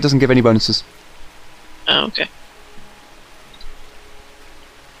your target doesn't give any bonuses. Oh, okay.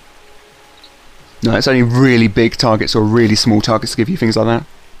 No, it's only really big targets or really small targets to give you things like that.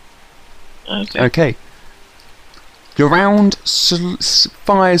 Okay. Okay. Your round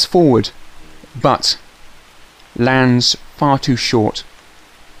fires forward, but lands far too short.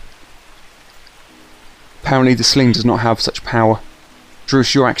 Apparently the sling does not have such power.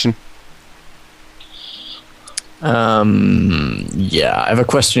 Druce, your action. Yeah, I have a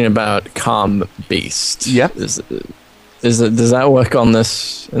question about Calm Beast. Yep. Does that work on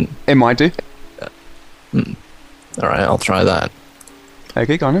this? It might do. Alright, I'll try that.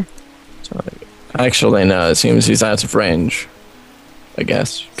 Okay, go on. Actually, no, it seems he's out of range, I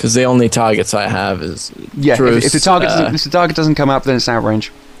guess. Because the only targets I have is Druce, if the target doesn't come up, then it's out of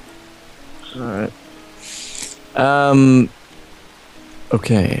range. Alright.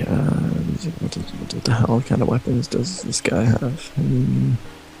 Okay, what the hell kind of weapons does this guy have?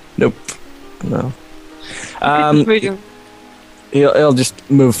 Nope. No. He'll just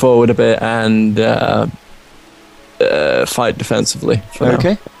move forward a bit and fight defensively.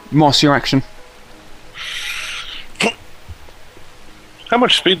 Okay. Moss, your action. How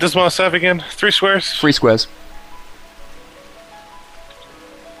much speed does Moss have again? 3 squares? 3 squares.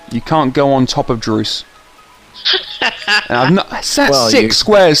 You can't go on top of Druce. That's 6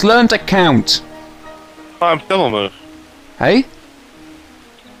 squares. Learn to count. Oh, I'm double move. Hey?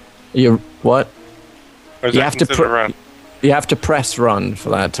 You what? Or is You that have to considered a run? You have to press run for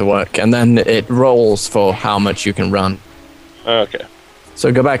that to work, and then it rolls for how much you can run. Okay.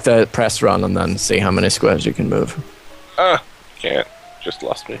 So go back to press run and then see how many squares you can move. Can't. Just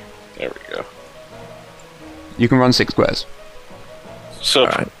lost me. There we go. You can run 6 squares. So,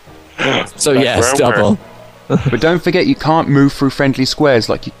 Alright. So yes, double. But don't forget, you can't move through friendly squares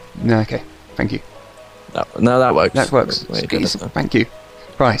like you... No, okay. Thank you. No, that works. That works. Way good at that. Thank you.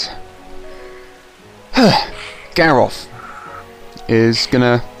 Right. Garoth is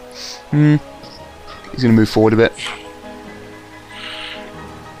gonna... he's gonna move forward a bit.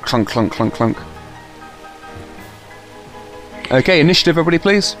 Clunk, clunk, clunk, clunk. Okay, initiative, everybody,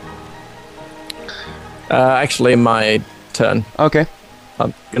 please. Actually, my turn. Okay.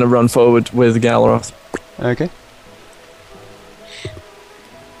 I'm gonna run forward with Galroth. Okay.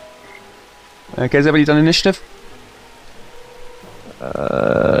 Okay, has everybody done initiative?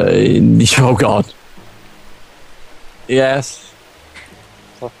 Oh god. Yes.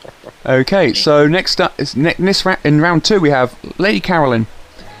 Okay, so next up is in round 2 we have Lady Carolyn,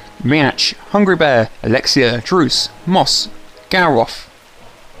 Miach, Hungry Bear, Alexia, Druce, Moss, Garoth,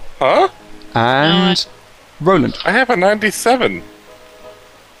 huh? and Roland. I have a 97.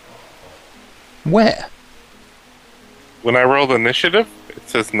 Where? When I rolled initiative, it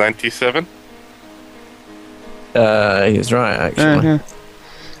says 97. He's right, actually. Yeah.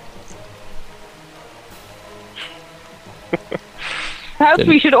 Perhaps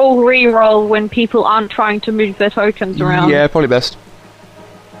we should all re-roll when people aren't trying to move their tokens around. Yeah, probably best.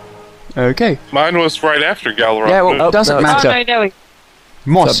 Okay. Mine was right after Galroth. Yeah, well, moved. doesn't Oh, matter. no.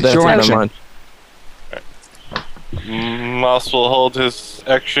 Moss, it's your Never action. mind. Moss will hold his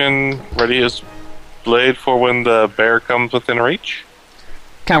action, ready his blade for when the bear comes within reach.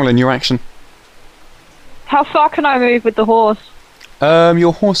 Carolyn, your action. How far can I move with the horse?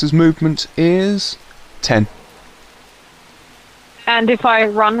 Your horse's movement is 10. And if I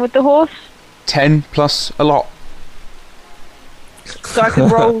run with the horse? 10 plus a lot. So I can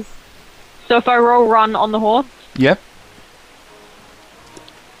roll... So if I roll run on the horse? Yep.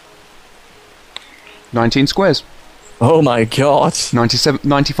 19 squares. Oh my god.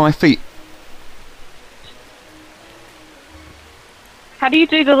 95 feet. How do you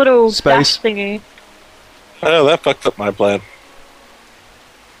do the little Space. dash thingy? Oh, that fucked up my plan.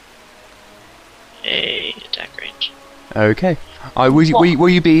 A attack range. Okay. Will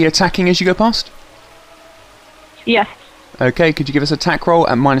you be attacking as you go past? Yes. Okay, could you give us an attack roll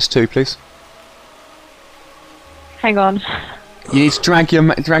at -2, please? Hang on. You need to drag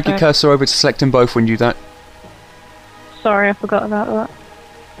your cursor over to select them both when you do that. Sorry, I forgot about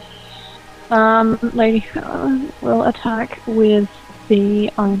that. Lady will attack with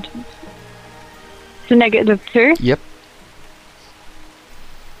the iron tongue. It's a -2. Yep.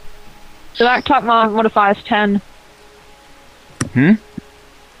 So that attack modifier is 10.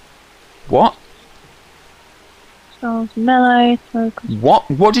 What? Spells melee.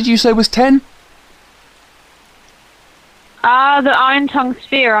 What did you say was 10? The Iron Tongue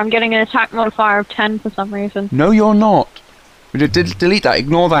Sphere, I'm getting an attack modifier of 10 for some reason. No, you're not. Delete that,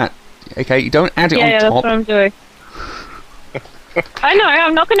 ignore that. Okay, you don't add it on Yeah, top. that's what I'm doing. I know,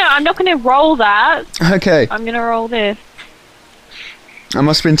 I'm not gonna roll that. Okay. I'm gonna roll this. I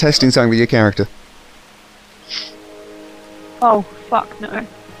must have been testing something with your character. Oh, fuck, no.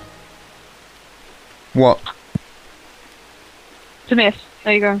 What? It's a miss.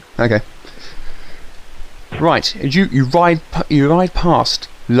 There you go. Okay. Right, you ride past,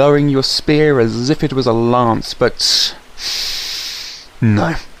 lowering your spear as if it was a lance, but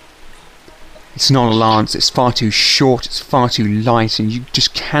no, it's not a lance. It's far too short. It's far too light, and you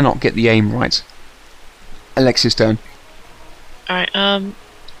just cannot get the aim right. Alexia's turn. Alright,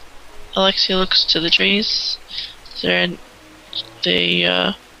 Alexia looks to the trees. They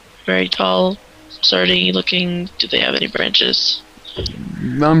very tall, sturdy looking. Do they have any branches?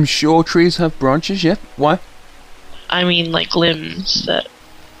 I'm sure trees have branches. Yeah. Why? I mean, like limbs that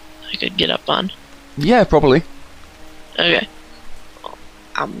I could get up on. Yeah, probably. Okay.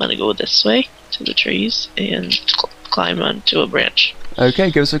 I'm gonna go this way to the trees and climb onto a branch.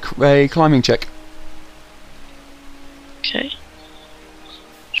 Okay, give us a climbing check. Okay.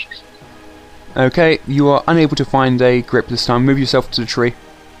 Okay, you are unable to find a grip this time. Move yourself to the tree.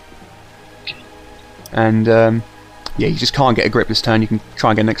 And, yeah, you just can't get a grip this turn. You can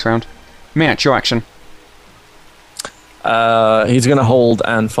try again next round. Miach, your action. He's gonna hold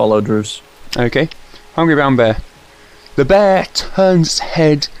and follow Drew's. Okay. Hungry Brown Bear. The bear turns its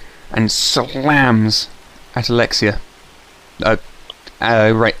head and slams at Alexia.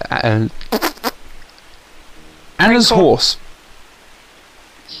 Anna's horse.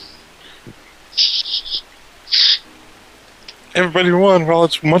 Everybody run while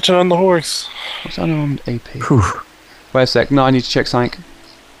it's munching on the horse. What's unarmed AP? Whew. Wait a sec. No, I need to check something.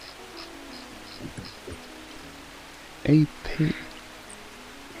 AP.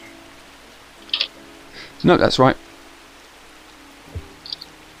 No, that's right.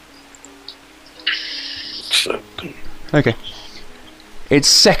 Okay. Its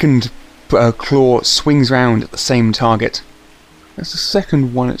second claw swings round at the same target. That's the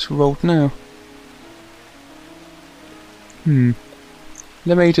second one it's rolled now.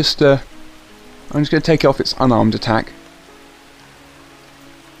 Let me just, I'm just going to take it off its unarmed attack.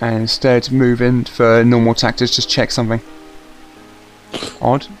 And instead move in for normal attack to just check something.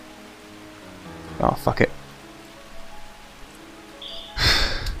 Odd. Oh, fuck it.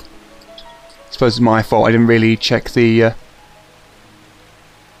 Suppose it's my fault, I didn't really check the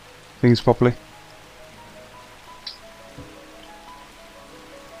things properly.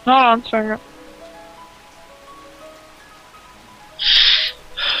 Not answering it.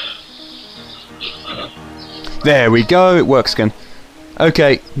 There we go, it works again.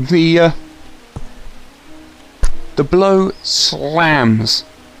 Okay, the blow slams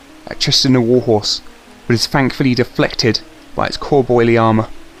at Tristan the Warhorse, but is thankfully deflected by its corboily armour.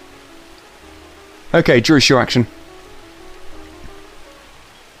 Okay, Drew, it's your action.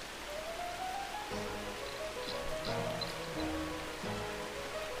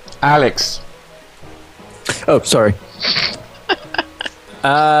 Alex. Oh, sorry.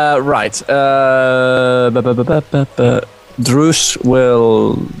 Right. Druce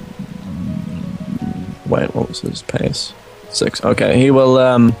will. Wait, what was his pace? 6. Okay, he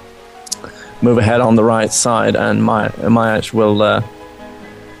will move ahead on the right side, and Miach will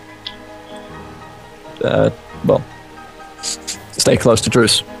well, stay close to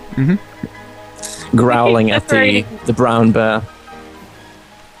Druce. Growling at the brown bear.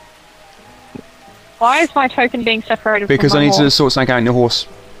 Why is my token being separated Because from I my need to horse? sort something out in your horse.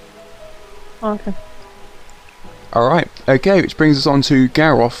 Okay. Alright, okay, which brings us on to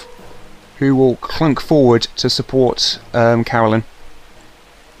Garoth, who will clunk forward to support Carolyn.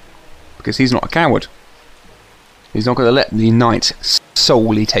 Because he's not a coward. He's not going to let the knight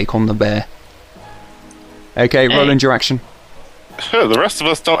solely take on the bear. Okay, Hey. Roland, your action. The rest of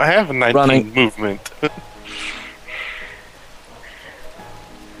us don't have a 19 Running. movement.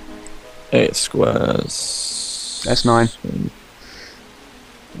 8 squares. That's 9.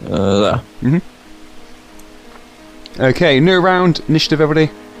 There. Okay, new round, initiative, everybody.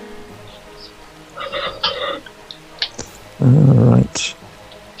 Alright.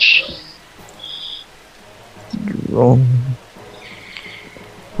 Roll.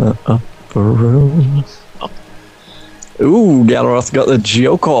 Upper room. Ooh, Galroth got the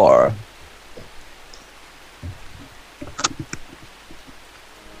Joker.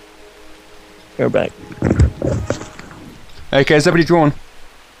 Go back. Okay, is everybody drawn?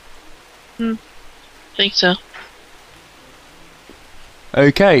 Think so.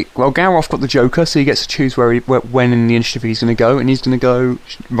 Okay, well, Galroth got the Joker, so he gets to choose when in the initiative he's going to go, and he's going to go,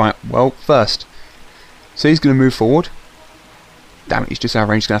 right, well, first. So he's going to move forward. Damn it, he's just out of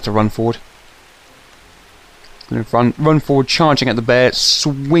range, he's going to have to run forward. Going to run forward, charging at the bear,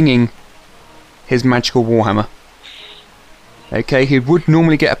 swinging his magical warhammer. Okay, he would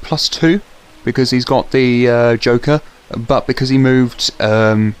normally get a +2, because he's got the Joker, but because he moved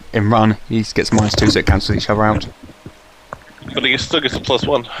in run, he gets -2, so it cancels each other out. But he still gets a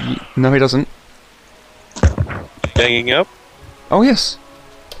 +1. No, he doesn't. Hanging up? Oh, yes.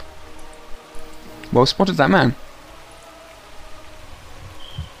 Well spotted, that man.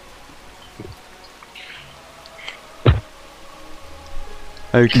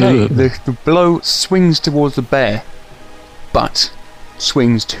 Okay, the blow swings towards the bear, but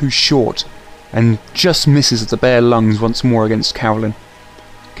swings too short and just misses at the bare lungs once more against Carolyn.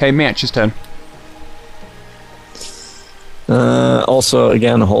 Okay, Miach's turn. Also,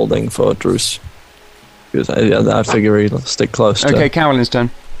 again, holding for Druce. Because I figure he'll stick close to... Okay, Carolyn's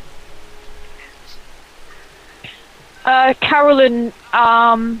turn. Carolyn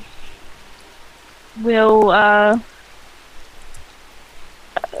will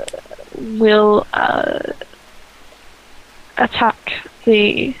attack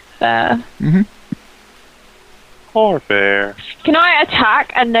the bear. Poor bear. Can I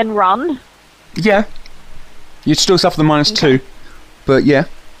attack and then run? Yeah. You'd still suffer the -2, but yeah.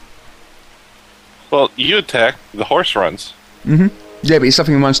 Well, you attack, the horse runs. Yeah, but you're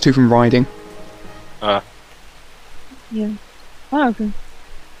suffering a -2 from riding. Yeah. Oh, okay.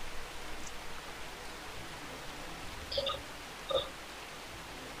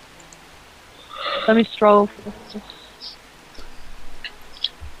 Let me stroll for this.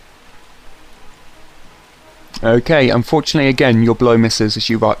 Okay, unfortunately again your blow misses as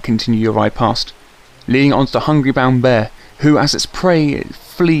you continue your ride past, leading onto the hungry bound bear, who as its prey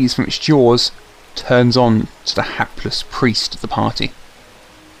flees from its jaws, turns on to the hapless priest of the party.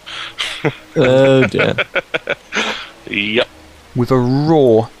 Oh dear. Yep. With a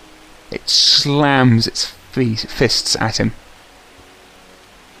roar, it slams its fists at him.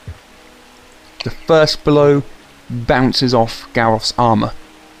 The first blow bounces off Galroth's armour,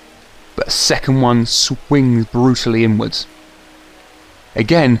 but a second one swings brutally inwards.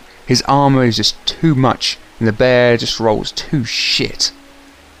 Again, his armour is just too much, and the bear just rolls too shit.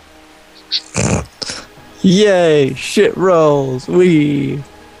 Yay! Shit rolls! Wee!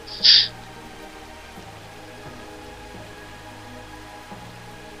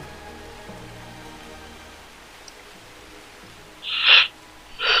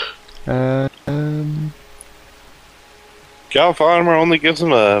 Galv armor only gives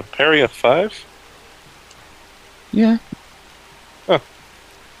him a parry of 5? Yeah. Huh.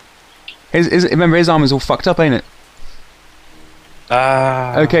 Remember, his armor's all fucked up, ain't it?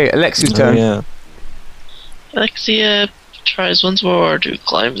 Okay, Alexia's turn. Yeah. Alexia tries once more to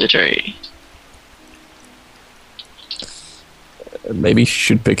climb the tree. Maybe she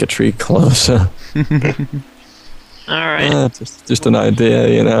should pick a tree closer. Alright. Just an idea,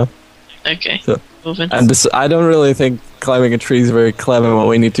 you know. Okay. So, moving. and I don't really think climbing a tree is very clever when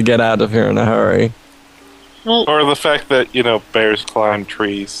we need to get out of here in a hurry. Well, Or the fact that, bears climb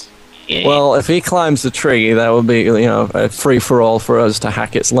trees. yeah. Well, if he climbs the tree, that would be, a free-for-all for us to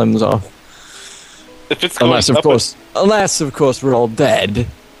hack its limbs off. If it's going Unless, of course, we're all dead.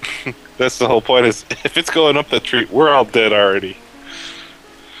 That's the whole point, is if it's going up the tree, we're all dead already.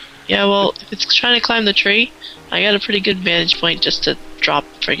 Yeah, well, if it's trying to climb the tree, I got a pretty good vantage point just to drop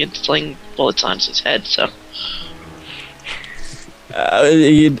friggin' sling bullets on its head, so.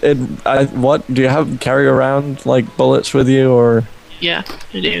 What? Do you carry around, bullets with you, or...? Yeah,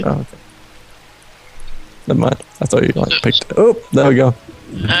 I do. Oh, okay. Never mind. I thought you, picked... Oh, there we go.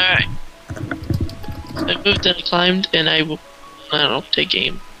 Alright. I moved and I climbed, and I don't know, take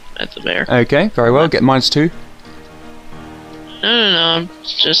aim at the bear. Okay, very well. Get -2. No, I'm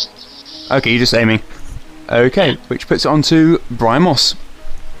just... Okay, you're just aiming. Okay, which puts it on to Brian Moss.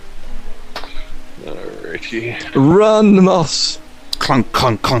 Alrighty. Run, Moss! Clunk,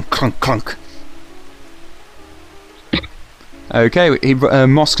 clunk, clunk, clunk, clunk. Okay,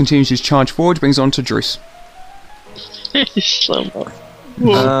 Moss continues his charge forward, brings on to Druce. Slow-mo.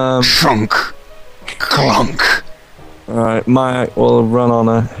 Trunk. Clunk. Alright, Mike will run on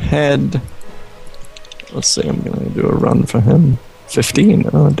ahead. Let's see, I'm going to do a run for him. 15,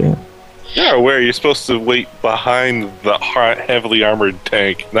 oh dear. Yeah, where you're supposed to wait behind the heavily armored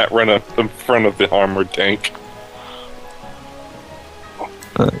tank, not run up in front of the armored tank.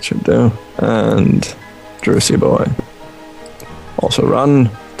 That should do. And Drucy boy. Also run.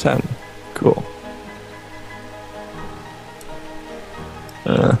 10. Cool.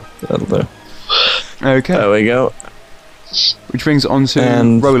 That'll do. Okay. There we go. Which brings on to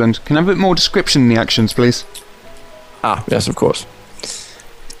And- Roland. Can I have a bit more description in the actions, please? Ah, yes, of course.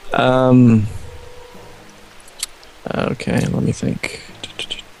 Okay, let me think.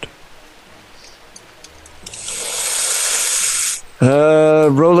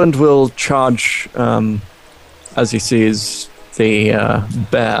 Roland will charge as he sees the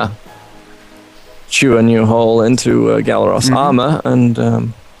bear chew a new hole into Galroth's armor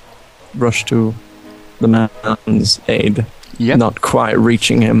and rush to the man's aid. Yep. Not quite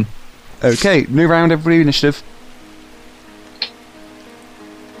reaching him. Okay, new round, everybody, initiative.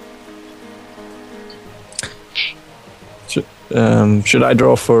 Should I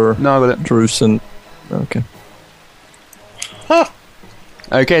draw for No, I got it. Druce and... Okay.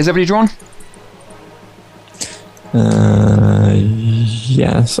 Okay, is everybody drawn?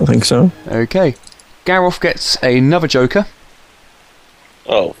 Yes, I think so. Okay. Garroth gets another joker.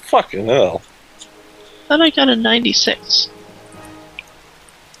 Oh, fucking hell. Thought I got a 96.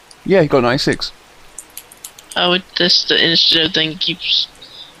 Yeah, he got 96. Oh, the initiative thing keeps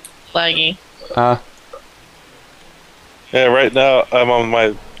flagging. Yeah, right now I'm on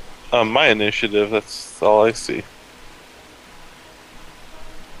my initiative. That's all I see.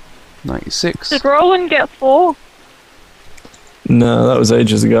 96. Did Roland get 4? No, that was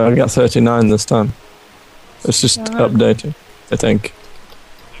ages ago. I got 39 this time. It's just updating, I think.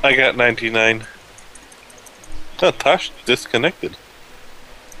 I got 99. Oh, Tosh disconnected.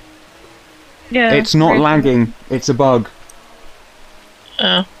 Yeah. It's not lagging, it's a bug.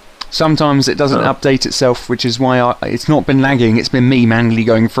 Oh. Sometimes it doesn't update itself, which is why it's not been lagging, it's been me manually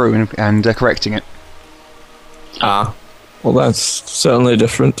going through and correcting it. Ah. Well, that's certainly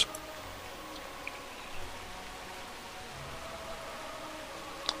different.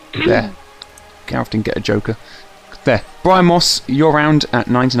 There. Gareth didn't get a joker. There. Brian Moss, you're round at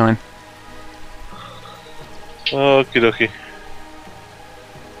 99. Okie dokie.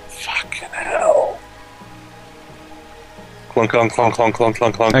 Fucking hell. Clunk, clunk, clunk, clunk, clunk,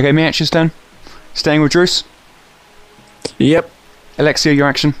 clunk, clunk. Okay, Mietch's turn. Staying with Druce. Yep. Alexia, your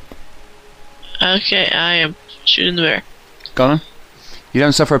action. Okay, I am shooting the bear. Got him. You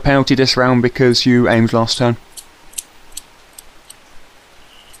don't suffer a penalty this round because you aimed last turn.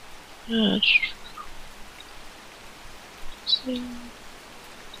 Bear.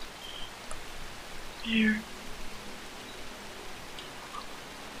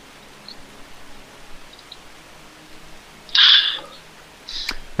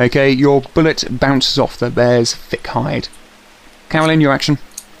 Okay, your bullet bounces off the bear's thick hide. Carolyn, your action.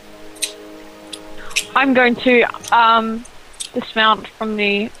 I'm going to dismount from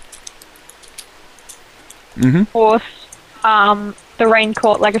the horse, the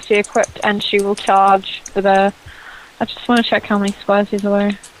Raincourt Legacy equipped, and she will charge the bear. I just want to check how many squares he's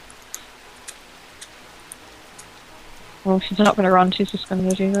away. Well, she's not going to run, she's just going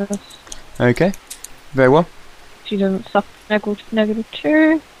to do this. Okay, very well. She doesn't suffer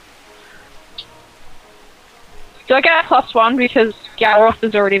 -2. Do I get a +1 because Galroth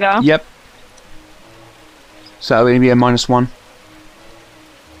is already there? Yep. So it'll be a -1.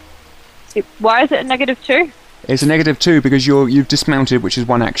 Why is it a -2? It's a -2 because you've dismounted, which is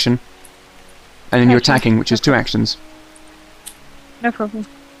one action, and then you're attacking, which is 2 actions. No problem.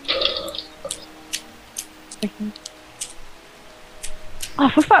 Oh,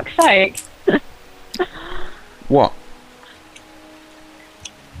 for fuck's sake! What?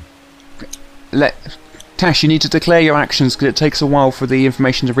 Tash, you need to declare your actions because it takes a while for the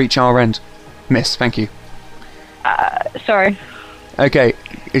information to reach our end. Miss, thank you. Sorry. Okay,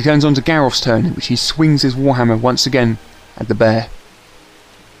 it goes on to Garroth's turn, in which he swings his warhammer once again at the bear.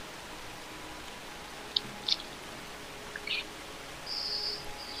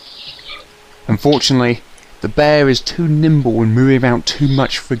 Unfortunately, the bear is too nimble and moving about too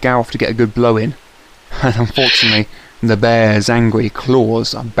much for Garroth to get a good blow in. And unfortunately, the bear's angry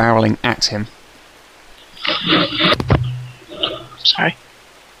claws are barreling at him. Sorry.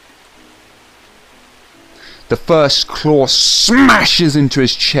 The first claw smashes into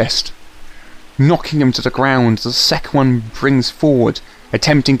his chest, knocking him to the ground. The second one brings forward,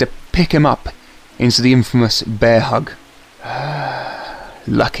 attempting to pick him up into the infamous bear hug.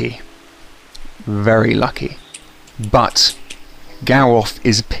 Lucky. Very lucky. But Galroth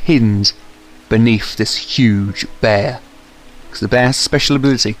is pinned beneath this huge bear. Because the bear has a special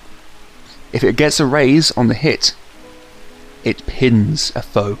ability. If it gets a raise on the hit, it pins a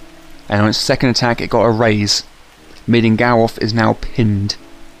foe. And on its second attack it got a raise, meaning Galroth is now pinned.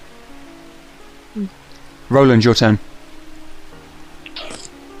 Roland, your turn.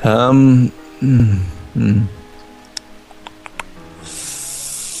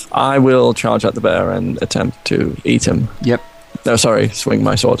 I will charge at the bear and attempt to eat him. Yep. No, sorry, swing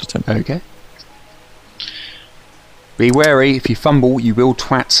my sword at him. Okay. Be wary, if you fumble, you will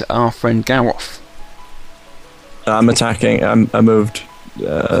twat our friend Galroth. I'm attacking. I moved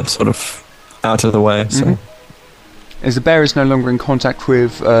sort of out of the way, so... As the bear is no longer in contact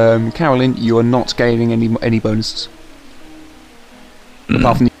with Carolyn, you are not gaining any bonuses.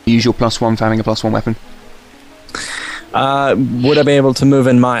 Apart from the usual +1 for having a +1 weapon. Would I be able to move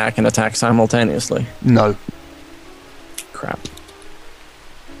in Mayak and attack simultaneously? No. Crap.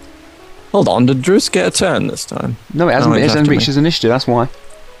 Hold on, did Druce get a turn this time? No, it hasn't. It hasn't reached his initiative, that's why.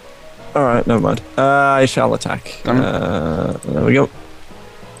 Alright, never mind. I shall attack. There we go.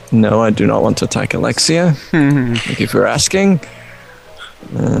 No, I do not want to attack Alexia. Thank you for asking.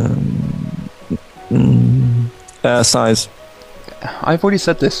 Size. I've already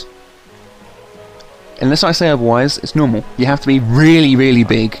said this. Unless I say otherwise, it's normal. You have to be really, really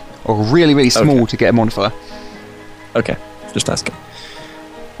big or really, really small to get a modifier. Okay, just asking.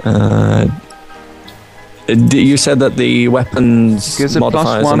 You said that the weapons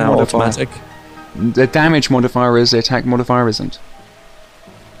modifier is +1 now modifier. automatic? The damage modifier is, the attack modifier isn't.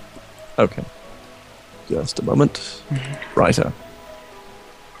 Okay. Just a moment. Righto.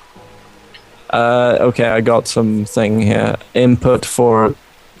 Okay, I got something here. Input for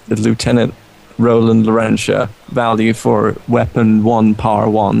the Lieutenant Roland Laurentia. Value for weapon 1, power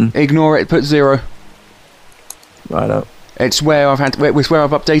 1. Ignore it, put 0. Righto. It's where I've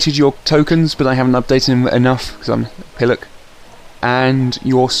updated your tokens, but I haven't updated them enough because I'm Pillock. And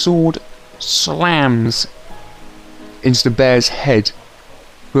your sword slams into the bear's head.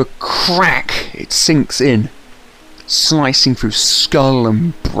 With a crack, it sinks in, slicing through skull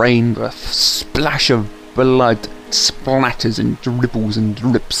and brain. A splash of blood splatters and dribbles and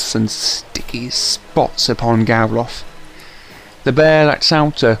drips and sticky spots upon Galroth. The bear lets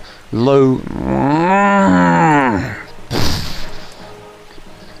out a low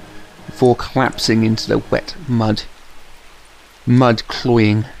before collapsing into the wet mud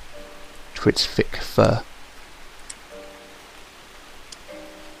cloying to its thick fur.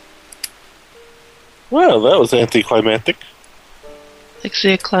 Well, that was anticlimactic.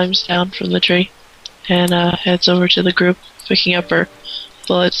 Alexia climbs down from the tree and heads over to the group, picking up her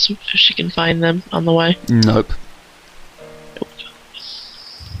bullets if she can find them on the way. Nope.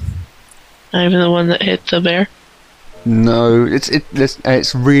 Not even the one that hit the bear. No,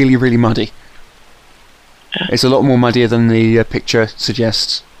 it's really, really muddy. Yeah. It's a lot more muddier than the picture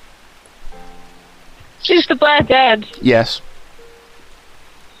suggests. Is the bear dead? Yes.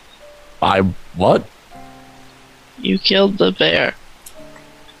 I what? You killed the bear.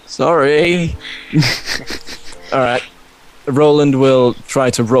 Sorry. Alright. Roland will try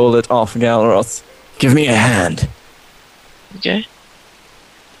to roll it off Galroth. Give me a hand. Okay.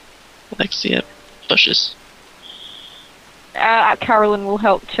 Alexia pushes. Carolyn will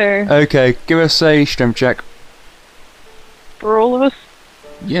help too. Okay, give us a strength check. For all of us.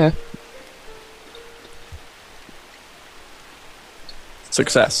 Yeah.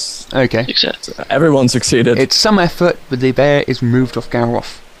 Success. Okay. Success. Everyone succeeded. It's some effort, but the bear is removed off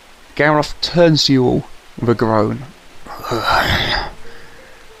Galroth. Galroth turns to you all with a groan.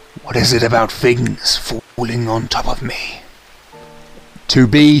 What is it about things falling on top of me? To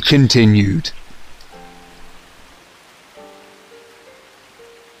be continued.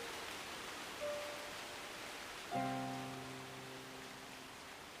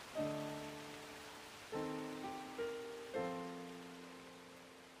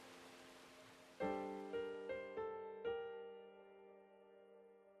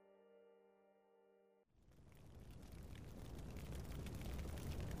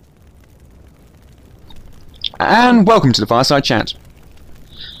 And welcome to the Fireside Chat.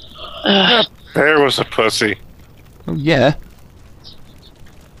 Bear was a pussy. Oh yeah. What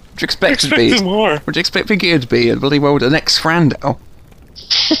do you expect to be? Expected more. What do you expect Figure to be? A bloody well the next Frando.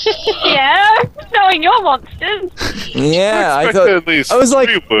 Yeah, knowing your monsters. yeah, I Expected thought. at least I was like,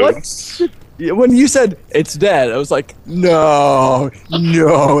 3 what? wounds. when you said it's dead, I was like, no,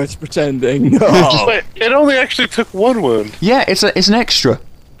 it's pretending. No. Wait, it only actually took one wound. Yeah, it's an extra.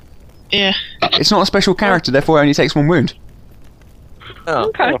 Yeah. It's not a special character, therefore it only takes 1 wound. Oh.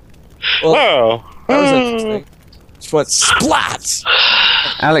 Okay. Well, Oh. that was interesting. Just went splat.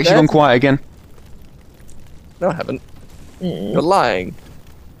 Alex, you've gone quiet again. No, I haven't. You're lying.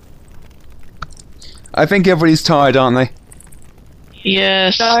 I think everybody's tired, aren't they?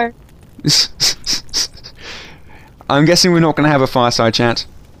 Yes. So, I'm guessing we're not going to have a fireside chat.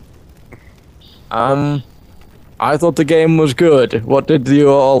 I thought the game was good. What did you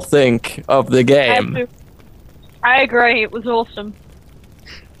all think of the game? I agree, it was awesome.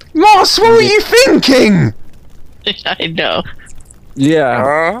 Moss, what were you thinking? I know.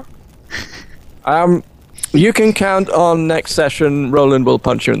 Yeah. You can count on next session. Roland will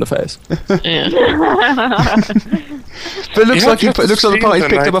punch you in the face. Yeah. But it looks like the party's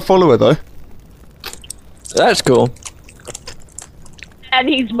picked up a follower, though. That's cool. And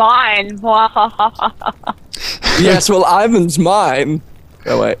he's mine. Yes, well, Ivan's mine.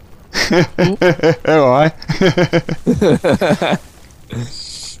 Oh wait. Alright.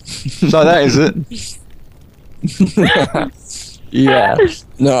 So that is it. Yeah.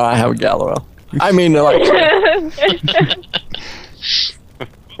 No, I have Galera. I mean, like.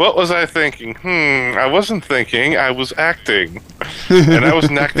 What was I thinking? I wasn't thinking. I was acting. And I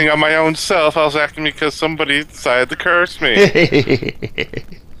wasn't acting on my own self. I was acting because somebody decided to curse me.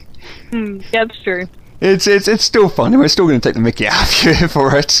 Yeah, that's true. It's still funny. We're still going to take the mickey out of you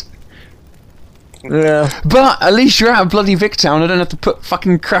for it. Yeah. But at least you're out of bloody Viktal and I don't have to put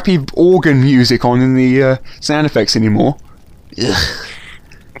fucking crappy organ music on in the sound effects anymore. Ugh.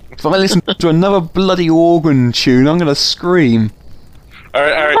 If I listen to another bloody organ tune, I'm going to scream.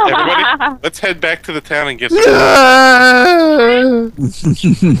 Alright, everybody, let's head back to the town and get some.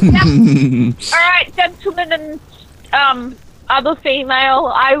 Alright, gentlemen and other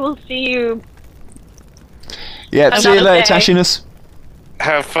female, I will see you. Yeah, see you Another later, day. Tashiness.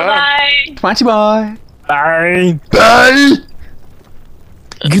 Have fun. Bye. Twatty bye. Bye. Bye!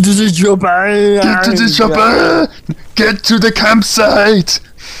 Get to the chopper. Get to the chopper! Get to the campsite!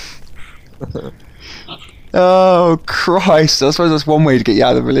 Oh, Christ. I suppose that's one way to get you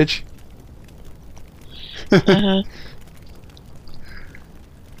out of the village.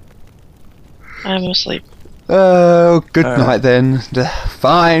 I'm asleep. Oh, good night then.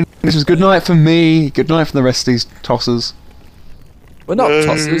 Fine. This is good night for me. Good night for the rest of these tossers. We're not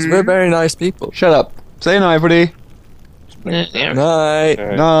tossers. We're very nice people. Shut up. Say night, everybody. Yeah. Night.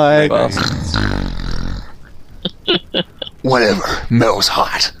 Night. Well. Whatever. Mel's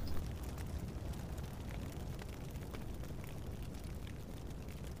hot.